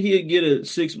he'd get a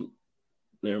 6.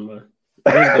 Never mind.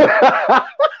 I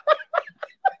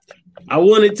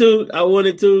wanted to,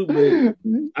 but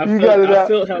I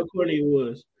felt how corny it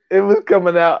was. It was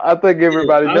coming out. I think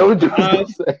everybody knows what I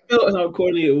felt how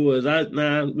corny it was. We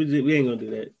ain't gonna do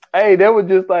that. Hey, that was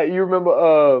just like, you remember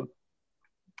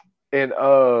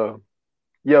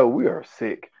yo, we are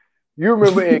sick. You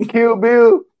remember in Kill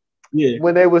Bill? Yeah.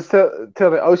 When they was telling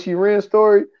Oshi Ren's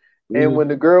story, and when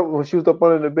she was up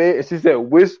under the bed and she said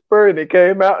whisper and it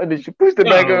came out and then she pushed it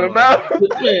back on her mouth.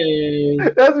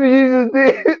 That's what you just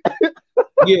did.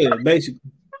 Yeah, basically.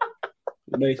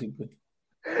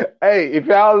 Hey, if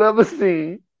y'all ever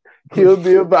see Kill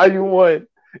Bill Volume 1,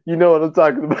 you know what I'm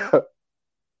talking about.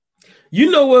 You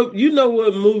know what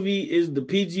movie is the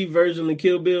PG version of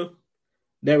Kill Bill?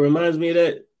 That reminds me of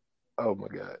that. Oh my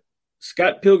God.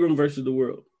 Scott Pilgrim versus the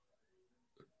World.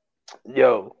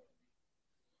 Yo.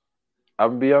 I'm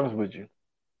gonna be honest with you.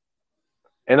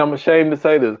 And I'm ashamed to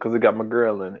say this because it got my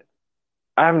girl in it.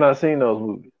 I have not seen those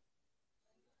movies.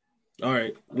 All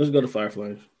right, let's go to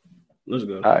Fireflies. Let's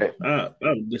go. All right.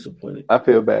 I'm disappointed. I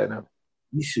feel bad now.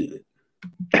 You should.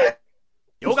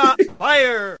 Yoga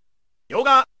fire.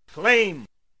 Yoga flame.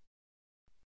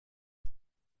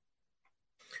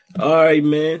 All right,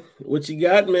 man. What you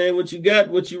got, man? What you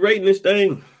rating this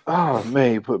thing? Oh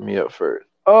man, you put me up first.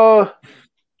 For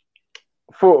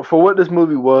what this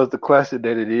movie was, the classic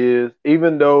that it is,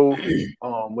 even though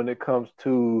when it comes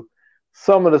to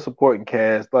some of the supporting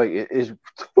cast, like it's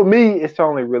for me, it's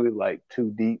only really like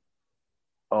too deep.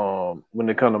 When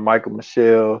it comes to Michael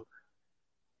Michelle,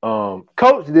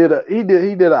 Coach did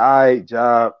an alright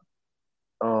job.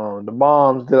 The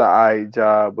moms did an alright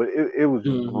job, but it was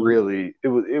really it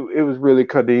was really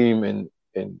Kadeem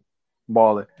and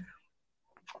Marlon.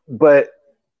 But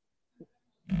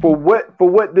for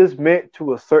what this meant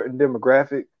to a certain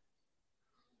demographic,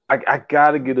 I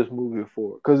gotta give this movie a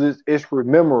 4 because it's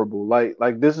memorable.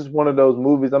 Like this is one of those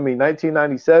movies. I mean,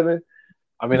 1997.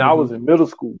 I mean, I was in middle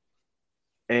school,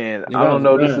 and I don't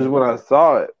know. This is when I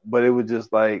saw it, but it was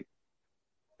just like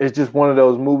it's just one of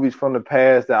those movies from the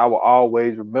past that I will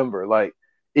always remember. Like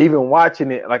even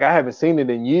watching it, like I haven't seen it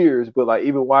in years, but like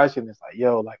even watching it's like,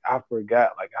 yo, like I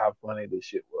forgot like how funny this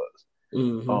shit was.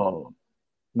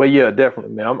 But yeah,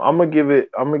 definitely, man. I'm gonna give it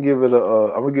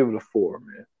a 4,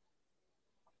 man.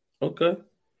 Okay.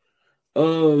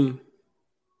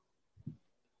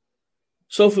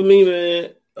 So for me, man,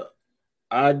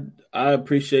 I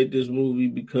appreciate this movie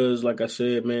because, like I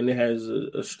said, man, it has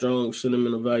a strong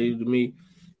sentimental value to me.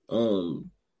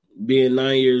 Being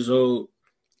 9 years old,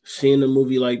 seeing a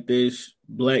movie like this,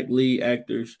 black lead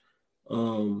actors, you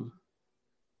know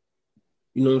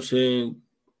what I'm saying,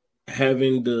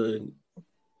 having the,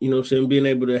 you know what I'm saying, being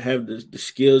able to have the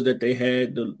skills that they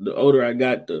had. The older I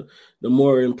got, the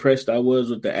more impressed I was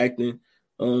with the acting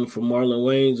from Marlon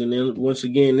Wayans. And then once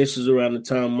again, this is around the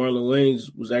time Marlon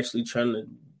Wayans was actually trying to,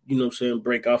 you know what I'm saying,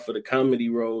 break off of the comedy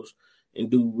roles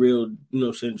and do real, you know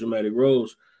what I'm saying, dramatic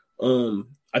roles.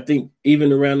 I think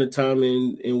even around the time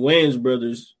in Wayans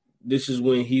Brothers, this is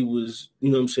when he was,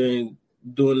 you know what I'm saying,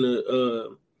 doing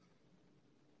the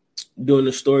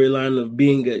storyline of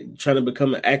trying to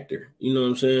become an actor, you know what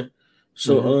I'm saying?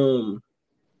 So,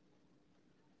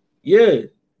 yeah,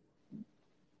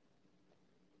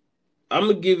 I'm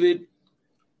gonna give it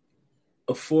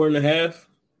a 4.5.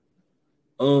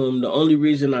 The only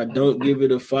reason I don't give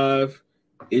it a 5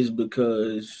 is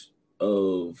because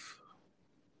of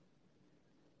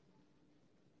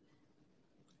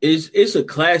it's a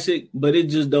classic, but it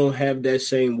just don't have that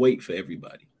same weight for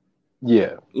everybody.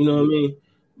 Yeah. You know what I mean?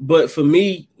 But for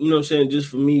me, you know what I'm saying, just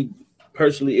for me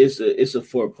personally, it's a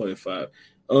 4.5.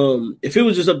 If it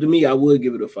was just up to me, I would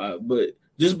give it a 5. But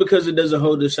just because it doesn't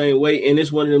hold the same weight, and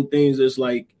it's one of them things that's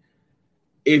like,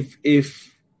 if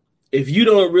you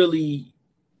don't really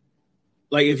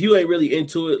like, if you ain't really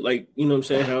into it, like, you know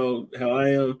what I'm saying, how I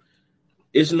am,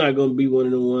 it's not gonna be one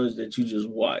of the ones that you just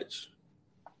watch.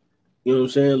 You know what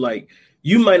I'm saying? Like,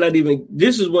 you might not even.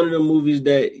 This is one of the movies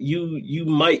that you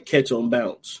might catch on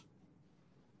Bounce,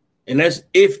 and that's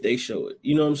if they show it.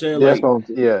 You know what I'm saying? That's Like,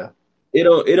 yeah. it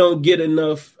don't get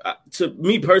enough. To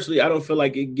me personally, I don't feel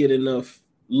like it get enough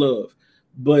love.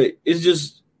 But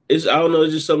it's I don't know.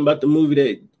 It's just something about the movie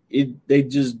that they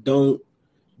just don't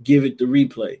give it the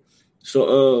replay.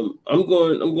 So I'm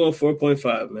going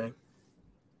 4.5, man.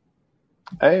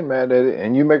 I ain't mad at it,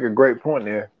 and you make a great point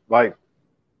there. Like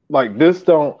this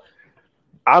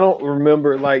I don't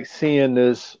remember like seeing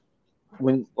this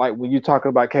when you talking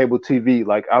about cable TV.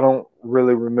 Like, I don't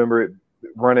really remember it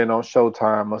running on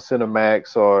Showtime or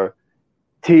Cinemax or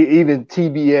even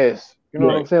TBS. You know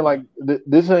what I'm saying? Like,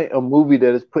 this ain't a movie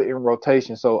that is put in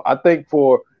rotation. So I think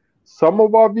for some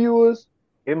of our viewers,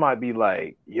 it might be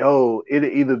like, yo, it'll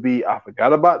either be I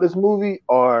forgot about this movie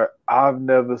or I've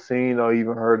never seen or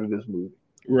even heard of this movie.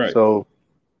 Right. So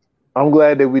I'm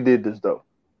glad that we did this though.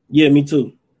 Yeah, me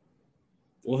too.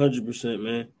 100%,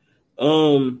 man.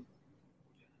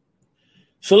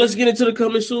 So let's get into the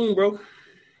coming soon, bro.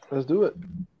 Let's do it.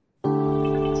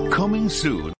 Coming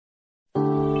soon.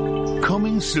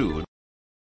 Coming soon.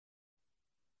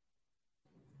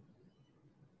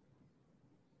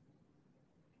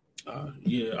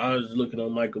 Yeah, I was looking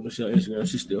on Michael Michelle Instagram.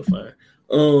 She's still fine.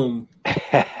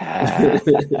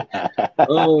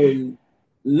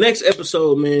 Next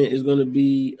episode, man, is gonna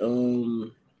be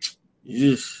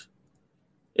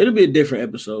it'll be a different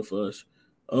episode for us.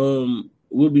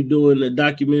 We'll be doing a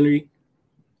documentary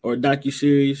or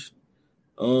docuseries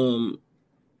on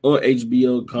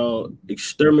HBO called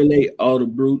Exterminate All the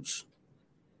Brutes.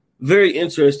 Very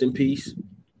interesting piece.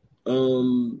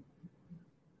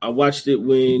 I watched it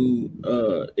when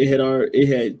it had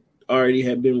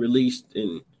already been released,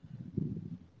 and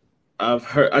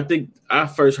I think I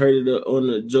first heard it on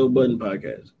the Joe Budden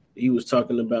podcast. He was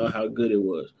talking about how good it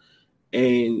was,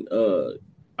 and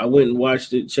I went and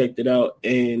watched it, checked it out,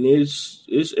 and it's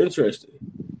interesting.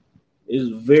 It's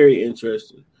very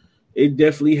interesting. It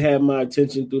definitely had my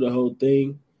attention through the whole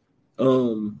thing,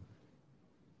 and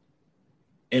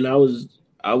I was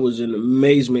in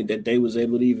amazement that they was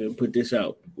able to even put this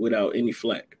out without any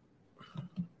flack.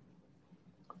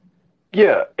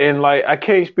 Yeah, and like I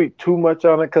can't speak too much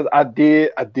on it because I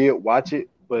did watch it,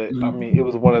 but I mean it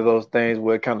was one of those things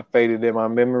where it kind of faded in my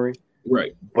memory.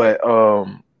 Right. But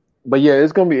yeah,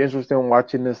 it's gonna be interesting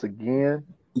watching this again.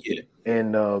 Yeah.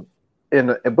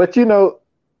 But you know,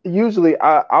 usually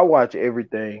I watch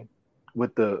everything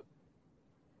with the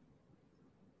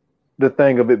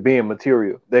thing of it being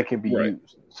material that can be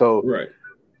used. So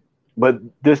but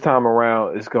this time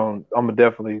around I'm gonna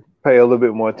definitely pay a little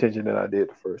bit more attention than I did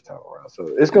the first time around. So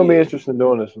it's gonna be interesting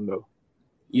doing this one though.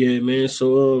 Yeah, man.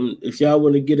 So if y'all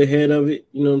want to get ahead of it,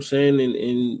 you know what I'm saying, and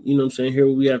you know what I'm saying, hear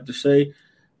what we have to say.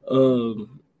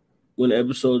 When the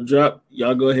episode drop,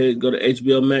 y'all go ahead, go to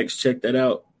HBO Max, check that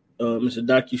out. It's a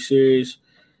docuseries.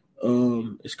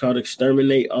 It's called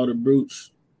Exterminate All the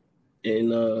Brutes.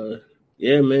 And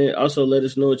yeah, man. Also let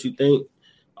us know what you think.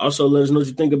 Also let us know what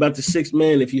you think about the Sixth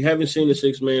Man. If you haven't seen the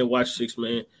Sixth Man, watch Sixth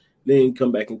Man. Then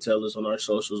come back and tell us on our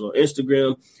socials on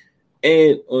Instagram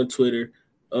and on Twitter.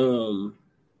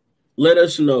 Let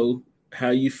us know how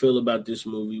you feel about this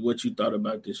movie, what you thought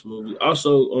about this movie.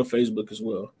 Also on Facebook as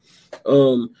well.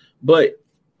 But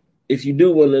if you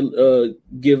do want to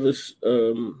give us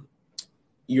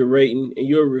your rating and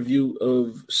your review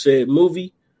of said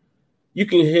movie, you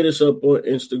can hit us up on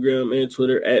Instagram and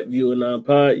Twitter at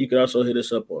ViewAnonPod. You can also hit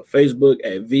us up on Facebook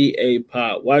at VA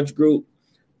Pod Watch Group.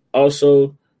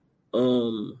 Also,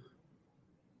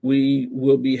 we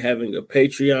will be having a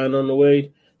Patreon on the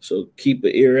way, so keep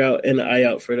an ear out and an eye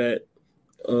out for that.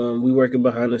 We're working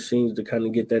behind the scenes to kind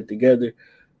of get that together,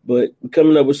 but we're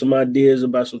coming up with some ideas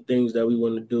about some things that we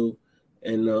want to do,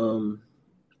 and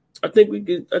I think we're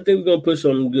gonna put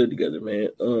something good together, man.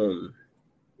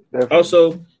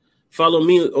 Also, follow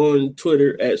me on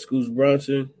Twitter at Scoots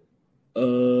Bronson.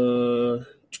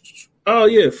 Oh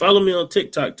yeah, follow me on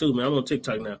TikTok too, man. I'm on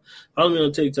TikTok now. Follow me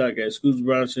on TikTok at Scoots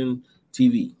Bronson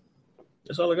TV.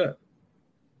 That's all I got.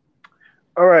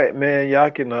 All right, man. Y'all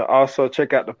can also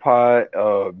check out the pod,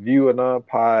 View Anon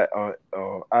Pod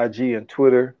on IG and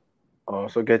Twitter.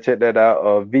 So go check that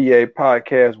out. VA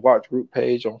Podcast Watch Group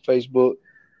page on Facebook.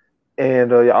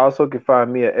 And you also can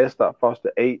find me at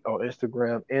s.foster8 on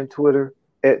Instagram and Twitter,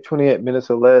 at 28 minutes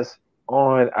or less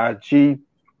on IG.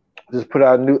 Just put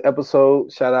out a new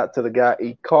episode. Shout out to the guy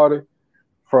E. Carter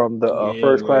from the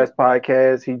First Class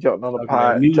Podcast. He jumped on the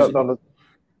pod.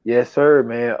 Yes, sir,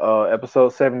 man.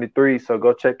 Episode 73. So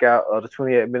go check out the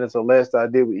 28 minutes or less that I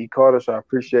did with E. Carter. So I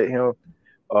appreciate him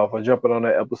for jumping on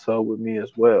that episode with me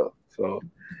as well. So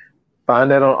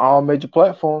find that on all major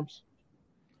platforms.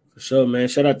 For sure, man.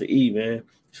 Shout out to E, man.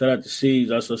 Shout out to C's.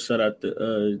 Also shout out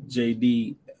to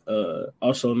JD,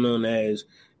 also known as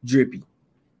Drippy.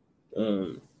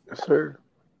 Yes, sir.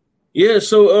 Yeah,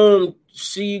 so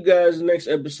see you guys next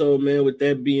episode, man. With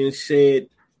that being said,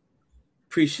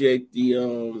 appreciate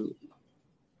the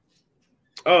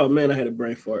oh man, I had a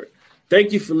brain fart.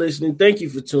 Thank you for listening. Thank you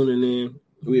for tuning in.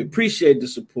 We appreciate the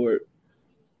support.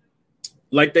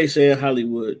 Like they say in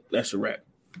Hollywood, that's a wrap.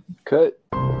 Cut.